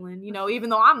stealing, you know, even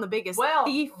though I'm the biggest Well,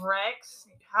 thief. Rex,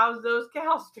 how's those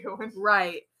cows doing?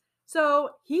 Right.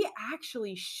 So he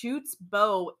actually shoots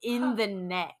Bo in the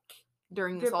neck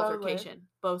during this Did Bo live? altercation.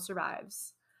 Bo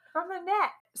survives. From the net.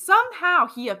 Somehow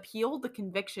he appealed the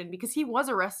conviction because he was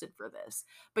arrested for this,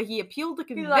 but he appealed the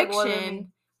He's like, conviction. "Wasn't me."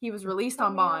 He was released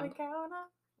on bond.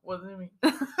 Wasn't me.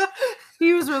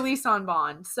 He was released on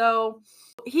bond. So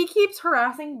he keeps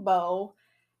harassing Bo,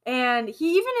 and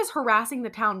he even is harassing the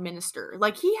town minister.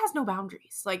 Like, he has no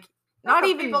boundaries. Like, not the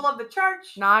even people of the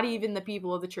church. not even the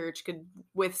people of the church could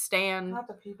withstand Not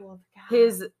the people of the God.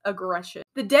 his aggression.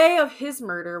 The day of his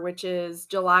murder, which is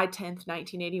July 10th,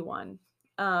 1981,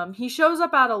 he shows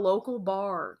up at a local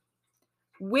bar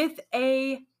with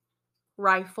a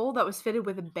rifle that was fitted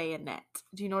with a bayonet.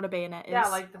 Do you know what a bayonet is? Yeah,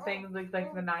 like the thing, like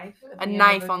the knife. at a the end of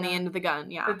knife the on the gun end of the gun.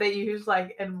 Yeah. that they use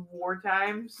like in war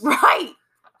times. Right.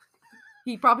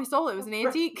 He probably stole it. It was an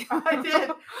antique. I did,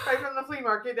 right from the flea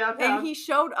market downtown. And he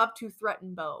showed up to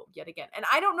threaten Bo yet again. And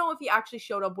I don't know if he actually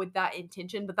showed up with that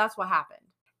intention, but that's what happened.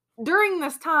 During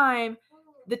this time,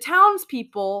 the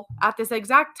townspeople at this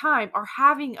exact time are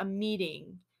having a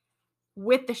meeting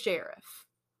with the sheriff,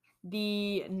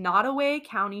 the Nottoway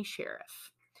County Sheriff.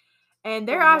 And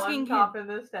they're The asking one him, cop in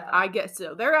this town. I guess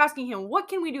so. They're asking him, what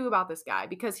can we do about this guy?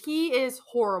 Because he is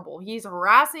horrible. He's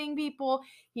harassing people.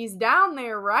 He's down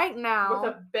there right now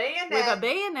with a bayonet. with a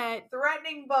bayonet.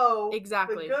 threatening Bo.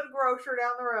 Exactly. The good grocer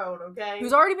down the road. Okay.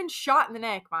 Who's already been shot in the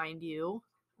neck, mind you.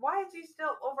 Why is he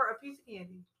still over a piece of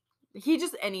candy? He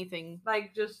just anything,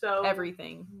 Like just so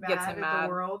everything gets him at mad. the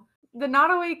world. The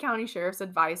Nottoway County Sheriff's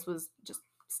advice was just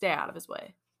stay out of his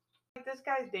way. Like this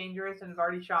guy's dangerous and has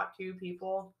already shot 2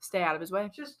 people. Stay out of his way.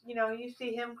 Just you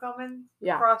see him coming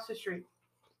Yeah. across the street.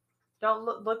 Don't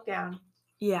look down.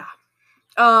 Yeah.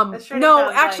 That sure No,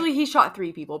 sounds actually he shot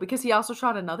 3 people because he also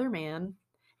shot another man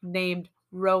named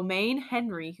Romaine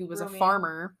Henry, who was a Romaine.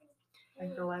 farmer,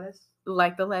 Like the lettuce.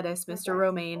 like the lettuce, Mr. Okay.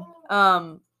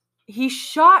 Romaine. He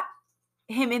shot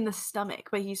him in the stomach,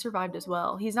 but he survived as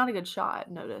well. He's not a good shot,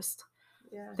 noticed.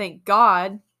 Yeah. Thank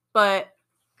God. But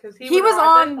Because he was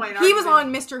on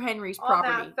Mr. Henry's on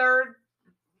property. that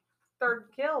third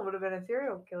kill would have been a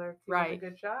serial killer. If he was Right. a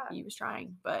good shot. He was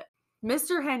trying, but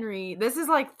Mr. Henry, this is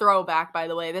like throwback, by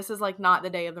the way. This is like not the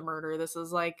day of the murder. This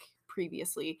is like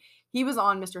previously. He was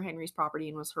on Mr. Henry's property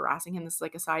and was harassing him. This is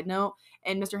like a side note.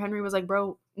 And Mr. Henry was like,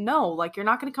 bro, no, like, you're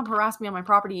not going to come harass me on my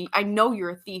property. I know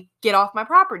you're a thief. Get off my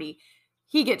property.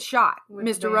 He gets shot. With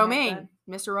Mr. the Romaine. bayonet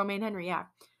Mr. Romaine Henry, yeah.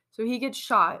 So he gets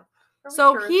shot. Are we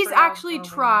So sure it's he's pronounced actually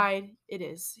Romaine? tried, it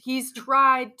is. He's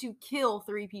tried to kill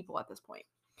 3 people at this point.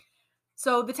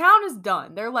 So the town is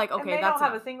done. They're like, And okay, they that's don't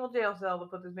have enough. a single jail cell to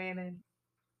put this man in.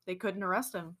 They couldn't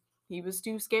arrest him. He was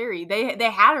too scary. They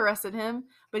had arrested him,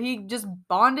 but he just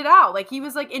bonded out. Like, he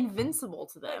was like invincible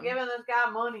to They're them. giving this guy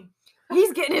money.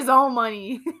 He's getting his own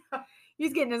money.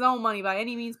 He's getting his own money by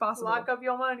any means possible. Lock up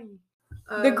your money.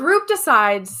 The group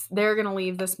decides they're going to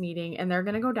leave this meeting and they're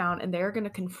going to go down and they're going to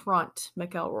confront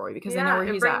McElroy because they know where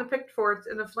and he's bring at. the pitchforks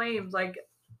and the flames, like,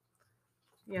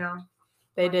 you know.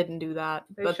 They didn't do that,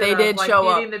 but should they have, did like, show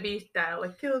Beauty up. and the Beast style,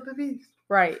 like, kill the beast.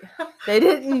 Right. They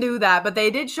didn't do that, but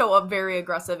they did show up very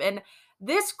aggressive. And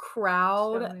this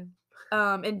crowd,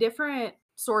 in different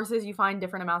sources, you find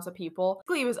different amounts of people.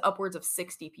 Basically, it was upwards of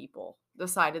 60 people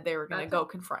decided they were going to go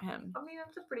confront him. I mean,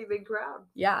 that's a pretty big crowd.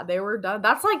 Yeah, they were done.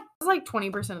 That's like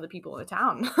 20% of the people in the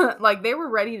town. Like, they were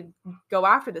ready to go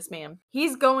after this man.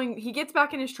 He gets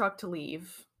back in his truck to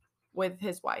leave with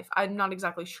his wife. I'm not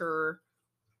exactly sure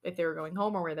if they were going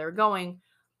home or where they were going,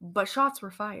 but shots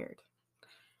were fired.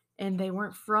 And they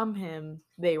weren't from him,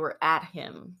 they were at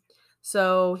him.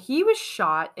 So he was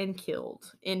shot and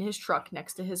killed in his truck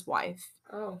next to his wife.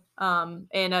 Oh.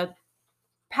 And a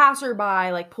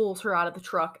passerby like pulls her out of the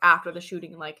truck after the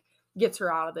shooting and like gets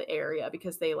her out of the area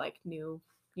because they like knew,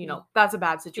 you know, that's a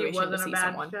bad situation He wasn't to see a bad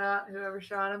someone. shot, whoever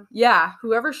shot him. Yeah,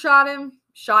 whoever shot him,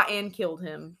 shot and killed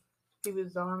him. He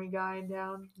was the army guy in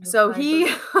town. So he,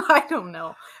 I don't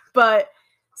know, but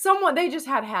they just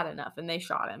had enough and they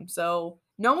shot him. So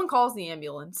no one calls the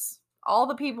ambulance. All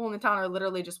the people in the town are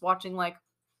literally just watching like,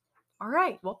 all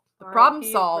right, well, the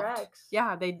problem's solved. Rex.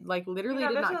 Yeah, they like literally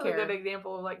did not care. This is a good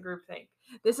example of like groupthink.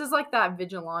 This is like that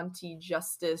vigilante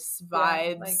justice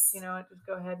vibes. Yeah, like, you know what, just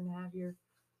go ahead and have your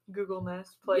Google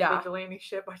Nest play Vigilante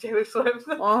Ship by Taylor Swift.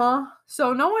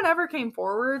 So no one ever came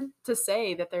forward to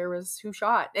say that there was who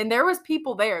shot. And there was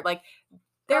people there. Like,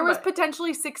 there was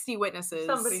potentially 60 witnesses.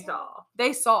 Somebody saw.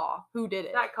 They saw who did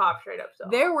it. That cop straight up saw.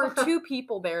 There were 2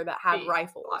 people there that had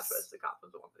rifles. Plot twist, the cop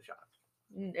was the one that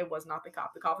shot. It was not the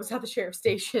cop. The cop was at the sheriff's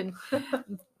station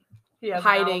Yeah,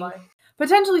 hiding.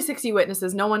 Potentially 60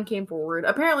 witnesses. No one came forward.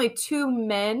 Apparently 2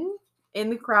 men in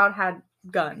the crowd had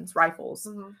guns, rifles.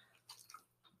 Mm-hmm.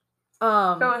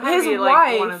 So his wife,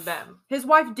 like one of them. His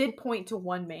wife did point to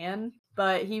one man,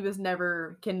 but he was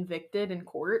never convicted in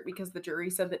court because the jury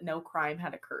said that no crime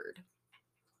had occurred.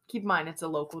 Keep in mind, it's a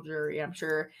local jury, I'm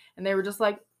sure. And they were just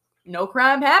like, no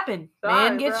crime happened.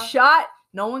 Man gets shot.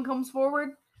 No one comes forward.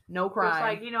 No crime. It's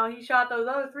like, you know, he shot those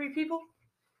other 3 people.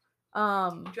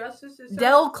 Justice is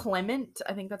Del Clement,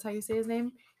 I think that's how you say his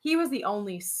name. He was the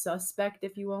only suspect,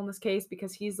 if you will, in this case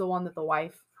because he's the one that the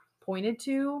wife pointed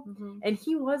to, and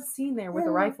he was seen there with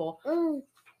a rifle,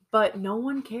 but no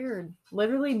one cared.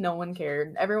 Literally no one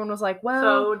cared. Everyone was like, well,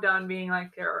 so done being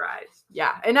like terrorized.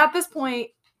 Yeah. And at this point,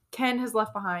 Ken has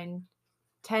left behind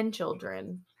 10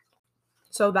 children.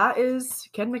 So that is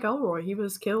Ken McElroy. He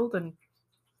was killed and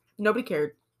nobody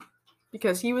cared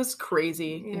because he was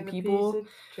crazy and people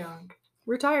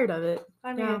were tired of it.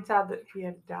 I mean, it's sad that he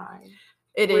had died.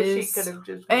 It is. He could have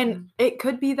just and it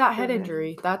could be that head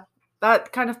injury.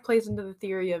 That kind of plays into the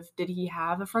theory of, did he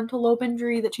have a frontal lobe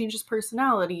injury that changed his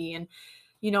personality? And,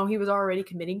 you know, he was already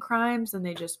committing crimes and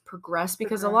they just progress.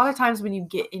 Because a lot of times when you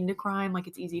get into crime, like,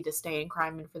 it's easy to stay in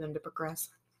crime and for them to progress.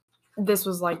 This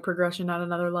was like progression at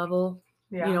another level.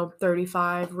 Yeah. You know,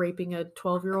 35, raping a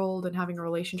 12-year-old and having a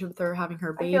relationship with her, having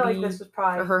her baby. I feel like this was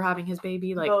probably or her having his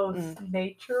baby. Like, both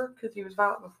nature, because he was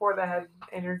violent before the head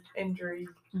injury,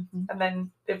 and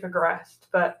then it progressed.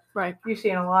 But you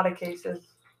see in a lot of cases,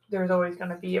 there's always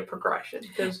going to be a progression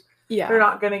because they're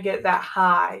not going to get that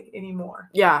high anymore.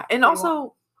 Yeah. And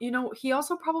also, you know, he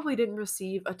also probably didn't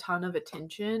receive a ton of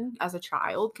attention as a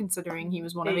child, considering he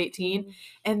was one of 18.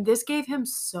 And this gave him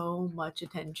so much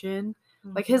attention.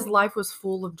 Like, his life was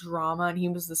full of drama and he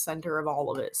was the center of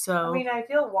all of it. So, I mean, I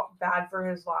feel bad for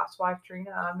his last wife,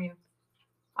 Trina. I mean,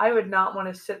 I would not want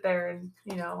to sit there and,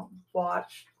 you know,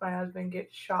 watch my husband get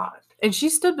shot. And she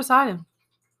stood beside him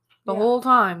the whole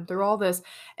time through all this.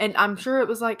 And I'm sure it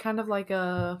was like kind of like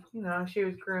a, you know, she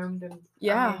was groomed and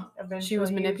I mean, eventually she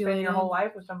was manipulated. Your whole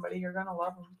life with somebody, you're gonna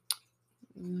love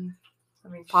him. I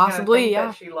mean, possibly,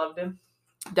 that she loved him.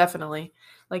 Definitely.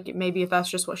 Like, maybe if that's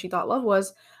just what she thought love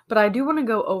was. But I do want to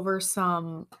go over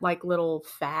some like little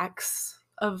facts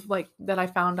of like that I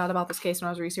found out about this case when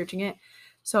I was researching it.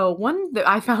 So one that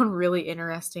I found really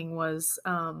interesting was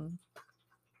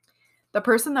the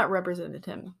person that represented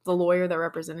him, the lawyer that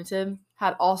represented him,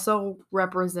 had also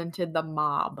represented the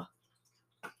mob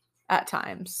at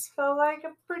times. So, like,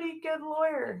 a pretty good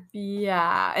lawyer.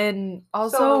 Yeah, and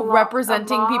also So,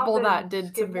 representing a people mob that in did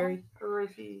some Skidmore? very... Or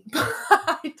is he...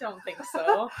 I don't think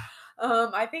so.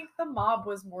 I think the mob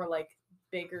was more like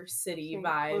bigger city St.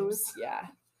 vibes. Louis? Yeah.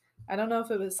 I don't know if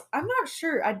it was... I'm not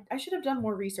sure. I should have done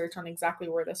more research on exactly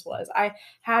where this was. I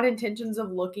had intentions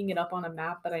of looking it up on a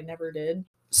map, but I never did.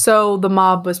 So the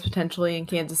mob was potentially in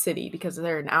Kansas City because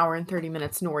they're an hour and 30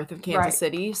 minutes north of Kansas Right.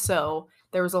 City. So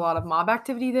there was a lot of mob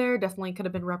activity there. Definitely could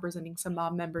have been representing some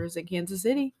mob members in Kansas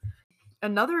City.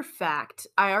 Another fact,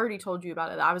 I already told you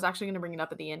about it. I was actually going to bring it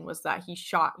up at the end, was that he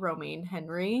shot Romaine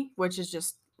Henry, which is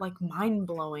just like mind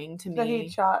blowing to me. That he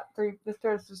shot three. This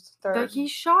is third. That he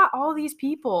shot all these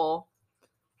people,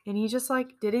 and he just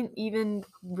like didn't even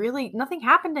really. Nothing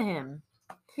happened to him.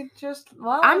 He just.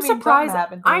 Well, I'm surprised.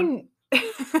 Something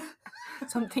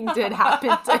Something did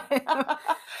happen to him.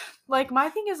 Like, my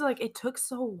thing is, like, it took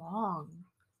so long.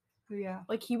 Yeah.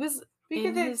 Like, he was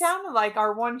because it sounded like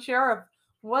our one sheriff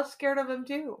was scared of him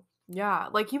too. Yeah,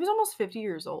 like he was almost 50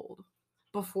 years old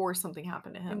before something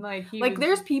happened to him. And like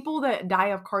there's people that die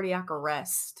of cardiac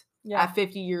arrest at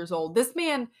 50 years old. This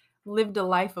man lived a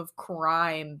life of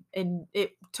crime, and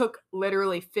it took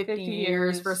literally 50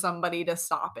 years for somebody to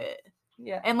stop it.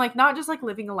 Yeah. And like not just like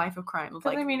living a life of crime, of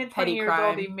like I mean, at 20 petty years crime.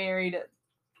 old, he married at,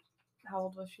 how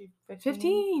old was she?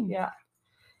 15. Yeah.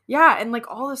 Yeah, and like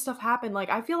all this stuff happened. Like,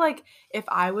 I feel like if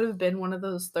I would have been one of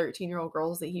those 13-year-old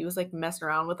girls that he was like messing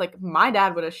around with, like my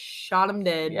dad would have shot him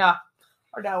dead. Yeah.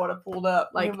 Our dad would have pulled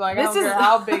up. Like, I don't care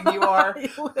how big you are.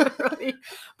 Literally.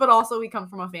 But also, we come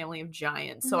from a family of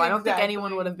giants, so I don't think anyone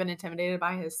Exactly. would have been intimidated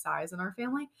by his size in our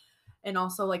family. And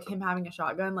also, like him having a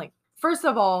shotgun. Like, first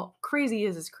of all, crazy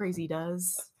is as crazy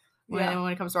does. When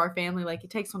it comes to our family, like it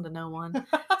takes one to know one.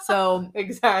 So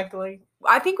exactly.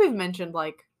 I think we've mentioned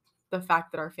like the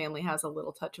fact that our family has a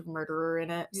little touch of murderer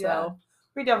in it. So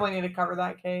we definitely need to cover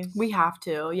that case. We have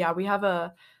to. Yeah, we have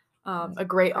a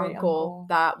great uncle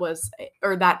that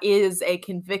is a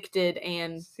convicted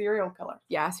and serial killer.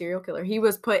 Yeah, serial killer. He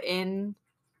was put in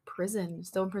prison,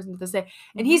 still in prison to this day.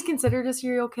 And he's considered a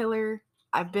serial killer.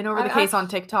 I've been over the case on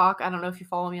TikTok. I don't know if you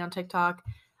follow me on TikTok.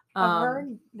 I've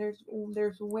heard there's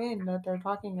wind that they're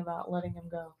talking about letting him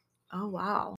go. Oh,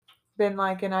 wow. Been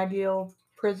like an ideal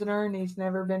prisoner, and he's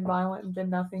never been violent and been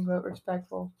nothing but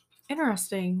respectful.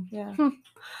 Interesting. Yeah.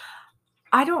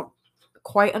 I don't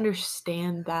quite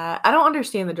understand that. I don't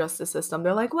understand the justice system.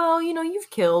 They're like, well, you've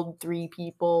killed 3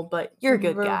 people, but you're a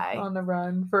good guy. On the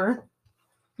run for...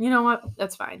 You know what?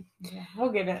 That's fine. Yeah,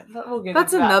 we'll get it.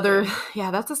 That's another...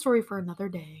 Yeah, that's a story for another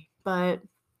day. But,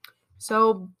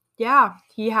 so... Yeah,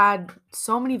 he had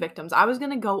so many victims. I was going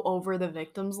to go over the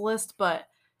victims list, but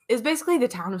it's basically the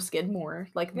town of Skidmore.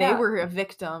 Like, they were a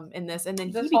victim in this, and then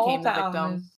he became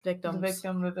the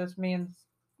victim of this man's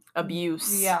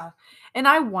abuse. Yeah. And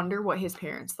I wonder what his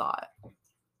parents thought.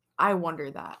 I wonder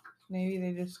that. Maybe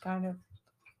they just kind of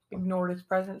ignored his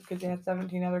presence because they had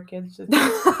 17 other kids to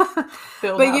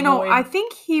fill But, that void. I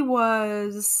think he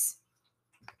was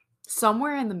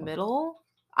somewhere in the middle.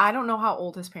 I don't know how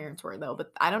old his parents were, though,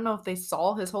 but I don't know if they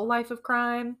saw his whole life of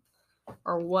crime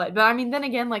or what. But, I mean, then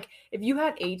again, like, if you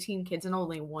had 18 kids and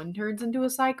only one turns into a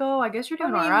psycho, I guess you're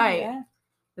doing all right. Yeah.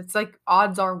 It's like,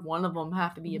 odds are one of them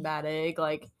have to be a bad egg.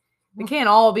 Like, they can't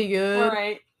all be good.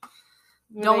 Right.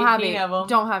 Don't have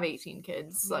 18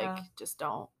 kids. Yeah. Like, just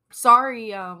don't.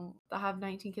 Sorry, I have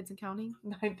 19 kids and counting.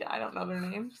 I don't know their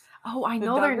names. Oh, I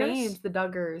know their names. The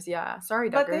Duggars, yeah. Sorry,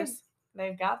 Duggars.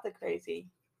 They've got the crazy...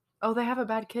 Oh, they have a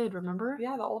bad kid, remember?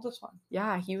 Yeah, the oldest one.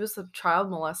 Yeah, he was a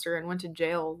child molester and went to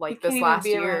jail this last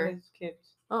year. His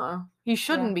kids. He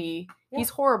shouldn't be. Yeah. He's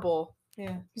horrible.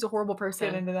 Yeah. He's a horrible person.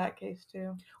 Get into that case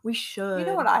too. We should. You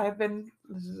know what I have been,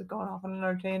 this is going off on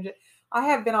another tangent. I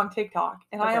have been on TikTok,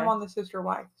 and I am on the sister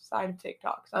wife side of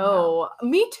TikTok somehow. Oh,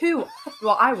 me too.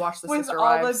 Well, I watched the sister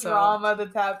wife. With all the drama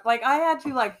that's happened. Like, I had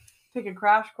to take a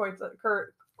crash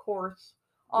course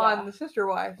on the sister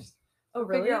wives. Oh,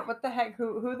 really? Figure out what the heck,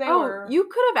 who they were. You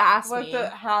could have asked me.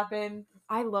 What happened.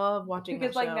 I love watching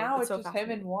that show. Because, now it's just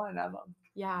him and one of them.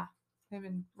 Yeah. Him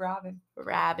and Robin. The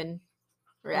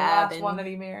last one that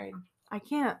he married. I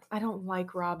don't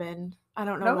like Robin. I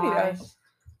don't know why. Nobody does.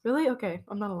 Really? Okay.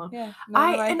 I'm not alone. Yeah.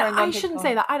 I shouldn't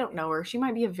say that. I don't know her. She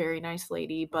might be a very nice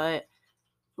lady, but...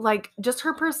 just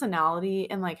her personality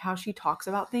and how she talks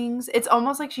about things, it's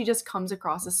almost like she just comes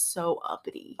across as so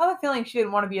uppity. I have a feeling she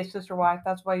didn't want to be a sister wife.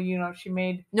 That's why she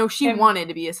made. No, she wanted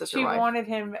to be a sister wife. She wanted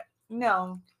him.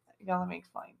 No, let me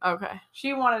explain. Okay.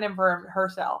 She wanted him for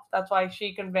herself. That's why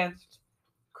she convinced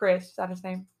Chris. Is that his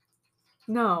name?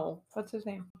 No. What's his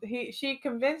name? She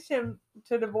convinced him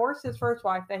to divorce his first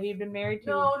wife that he'd been married to.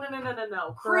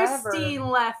 No. Forever. Christine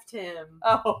left him.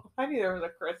 Oh, I knew there was a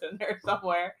Chris in there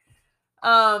somewhere.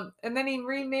 And then he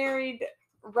remarried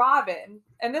Robin,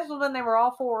 and this was when they were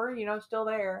all four, still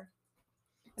there.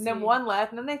 And then one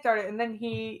left, and then they started, and then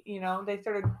he, they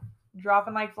started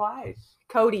dropping like flies.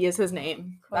 Cody is his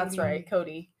name. That's right,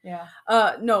 Cody. Yeah.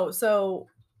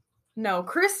 No,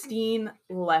 Christine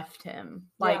left him.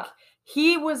 Like,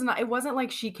 he was not, it wasn't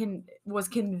like she was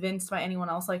convinced by anyone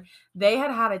else. Like, they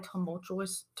had a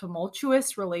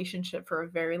tumultuous relationship for a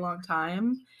very long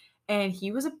time, and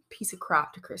he was a piece of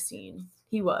crap to Christine.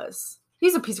 He was.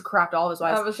 He's a piece of crap to all his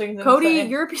wives. Cody,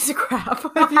 you're a piece of crap.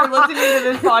 If you're listening to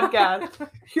this podcast,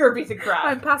 you're a piece of crap.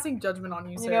 I'm passing judgment on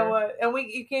you, sir. You know what? And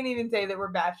you can't even say that we're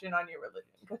bashing on your religion.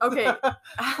 Okay.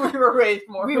 We were raised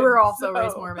Mormon. We were also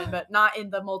raised Mormon, but not in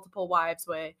the multiple wives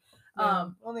way.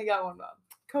 Only got one mom.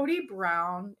 Cody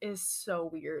Brown is so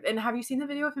weird. And have you seen the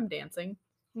video of him dancing?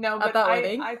 No, at but that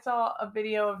wedding? I saw a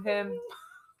video of him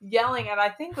yelling at, I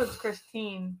think it was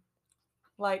Christine,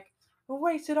 like, I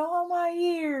wasted all my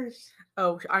years.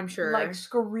 Oh, I'm sure. Like,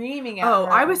 screaming at her.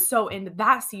 I was so into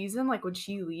that season. Like, when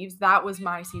she leaves, that was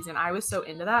my season. I was so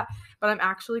into that. But I'm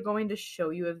actually going to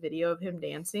show you a video of him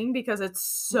dancing because it's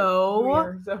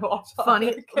so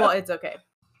funny. Well, it's okay.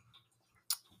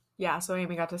 Yeah, so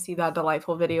Amy got to see that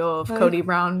delightful video of Cody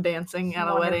Brown dancing at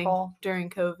a wedding during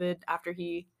COVID after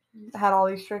he had all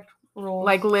these strict rules.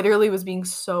 Like, literally was being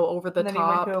so over the top. Then he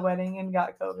went to a wedding and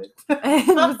got COVID.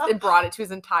 and brought it to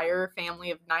his entire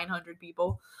family of 900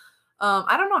 people.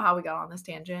 I don't know how we got on this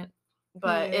tangent,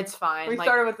 but it's fine. We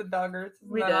started with the Duggars.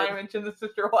 We did. I mentioned the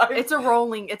sister wife. It's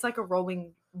like a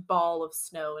rolling ball of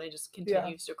snow, and it just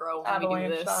continues to grow when we do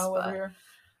this.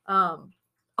 I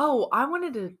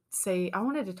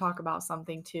wanted to talk about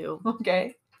something too.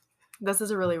 Okay. This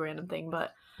is a really random thing,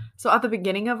 but so at the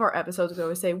beginning of our episodes, we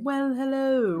always say, well,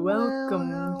 hello,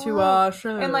 welcome to our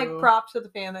show. And like props to the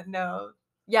fan that knows.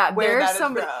 Yeah, there's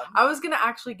somebody. I was going to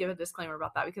actually give a disclaimer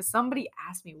about that because somebody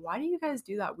asked me, why do you guys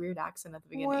do that weird accent at the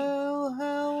beginning? Well,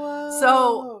 hello.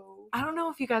 So I don't know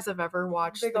if you guys have ever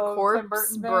watched The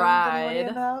Corpse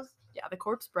Bride. Yeah, The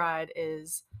Corpse Bride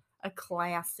is a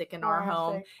classic in our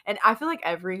home. And I feel like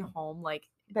every home, like,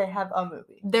 they have a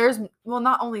movie. There's, well,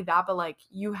 not only that, but like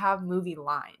you have movie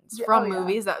lines from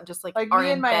movies that just like are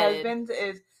me and my embedded. husband's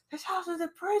is this house is a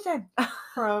prison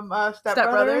from Step Step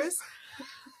Brothers. Brothers.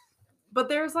 But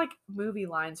there's like movie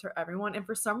lines for everyone, and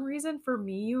for some reason, for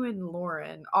me, you, and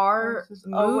Lauren, our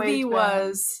movie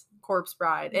was Corpse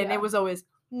Bride, and it was always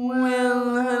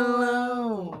well,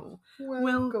 hello,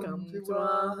 welcome to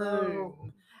our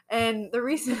home. And the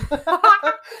reason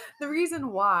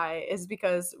why is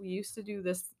because we used to do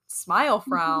this smile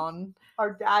frown.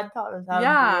 Our dad taught us how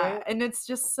to do it. And it's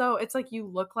just so, it's like you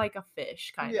look like a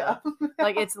fish, kind of.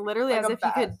 Like, it's literally like as if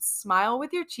you could smile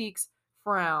with your cheeks,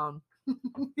 frown.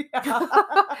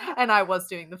 And I was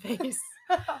doing the face.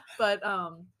 But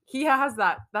he has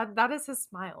that is his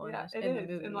smile in the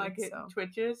movie. And like it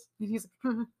twitches. And he's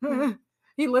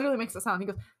he literally makes a sound. He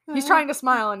goes, he's trying to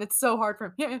smile, and it's so hard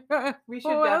for him. We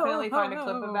should definitely find a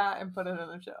clip of that and put it in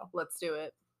the show. Let's do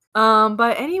it.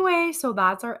 But anyway, so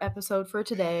that's our episode for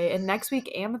today. And next week,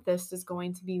 Amethyst is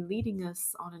going to be leading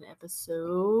us on an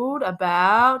episode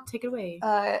about, take it away.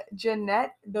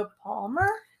 Jeanette De Palma.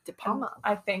 De Palma.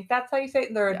 I think that's how you say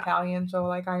it. They're Italian, so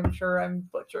like I'm sure I'm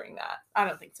butchering that. I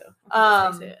don't think so.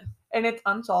 And it's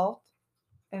unsolved.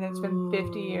 And it's been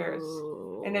 50 years.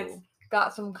 And it's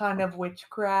got some kind of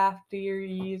witchcraft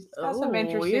theories. It's got some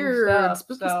interesting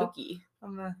stuff. Spooky.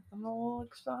 I'm a little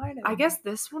excited. I guess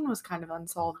this one was kind of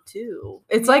unsolved too.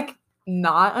 It's like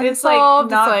not unsolved. It's like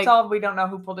not solved. We don't know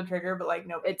who pulled the trigger, but like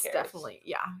nobody cares.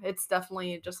 It's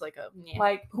definitely just like a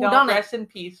like don't rest in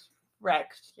peace,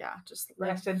 Rex. Yeah, just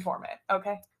rest in torment.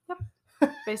 Okay.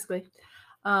 Yep. Basically.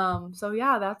 So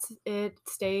yeah, that's it.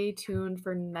 Stay tuned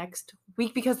for next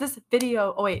week because this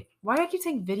video. Oh wait, why do I keep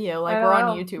saying video? Like we're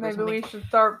on YouTube or something. Maybe we should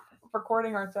start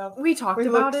recording ourselves. We talked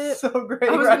about it. So great.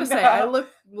 I was gonna say I look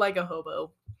like a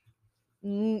hobo.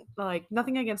 Like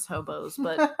nothing against hobos,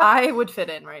 but I would fit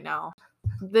in right now.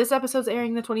 This episode's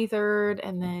airing the 23rd,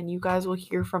 and then you guys will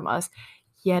hear from us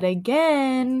yet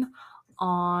again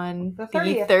on the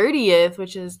 30th,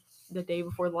 which is the day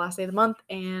before the last day of the month,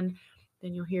 and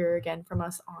then you'll hear again from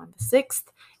us on the 6th,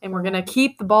 and we're going to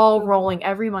keep the ball rolling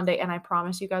every Monday, and I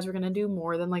promise you guys we're going to do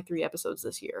more than like 3 episodes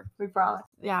this year. We promise.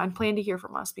 Yeah, and plan to hear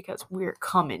from us because we're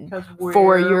coming back.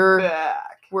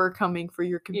 We're coming for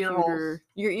your computer.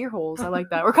 Your ear holes. I like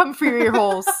that. We're coming for your ear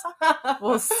holes.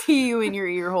 We'll see you in your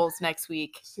ear holes next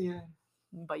week. See you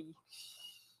then. Bye.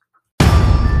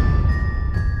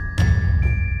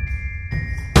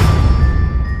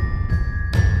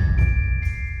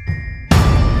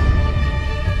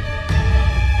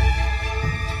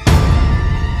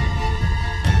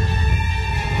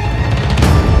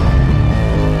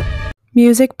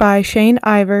 Music by Shane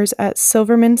Ivers at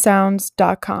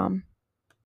silvermansounds.com.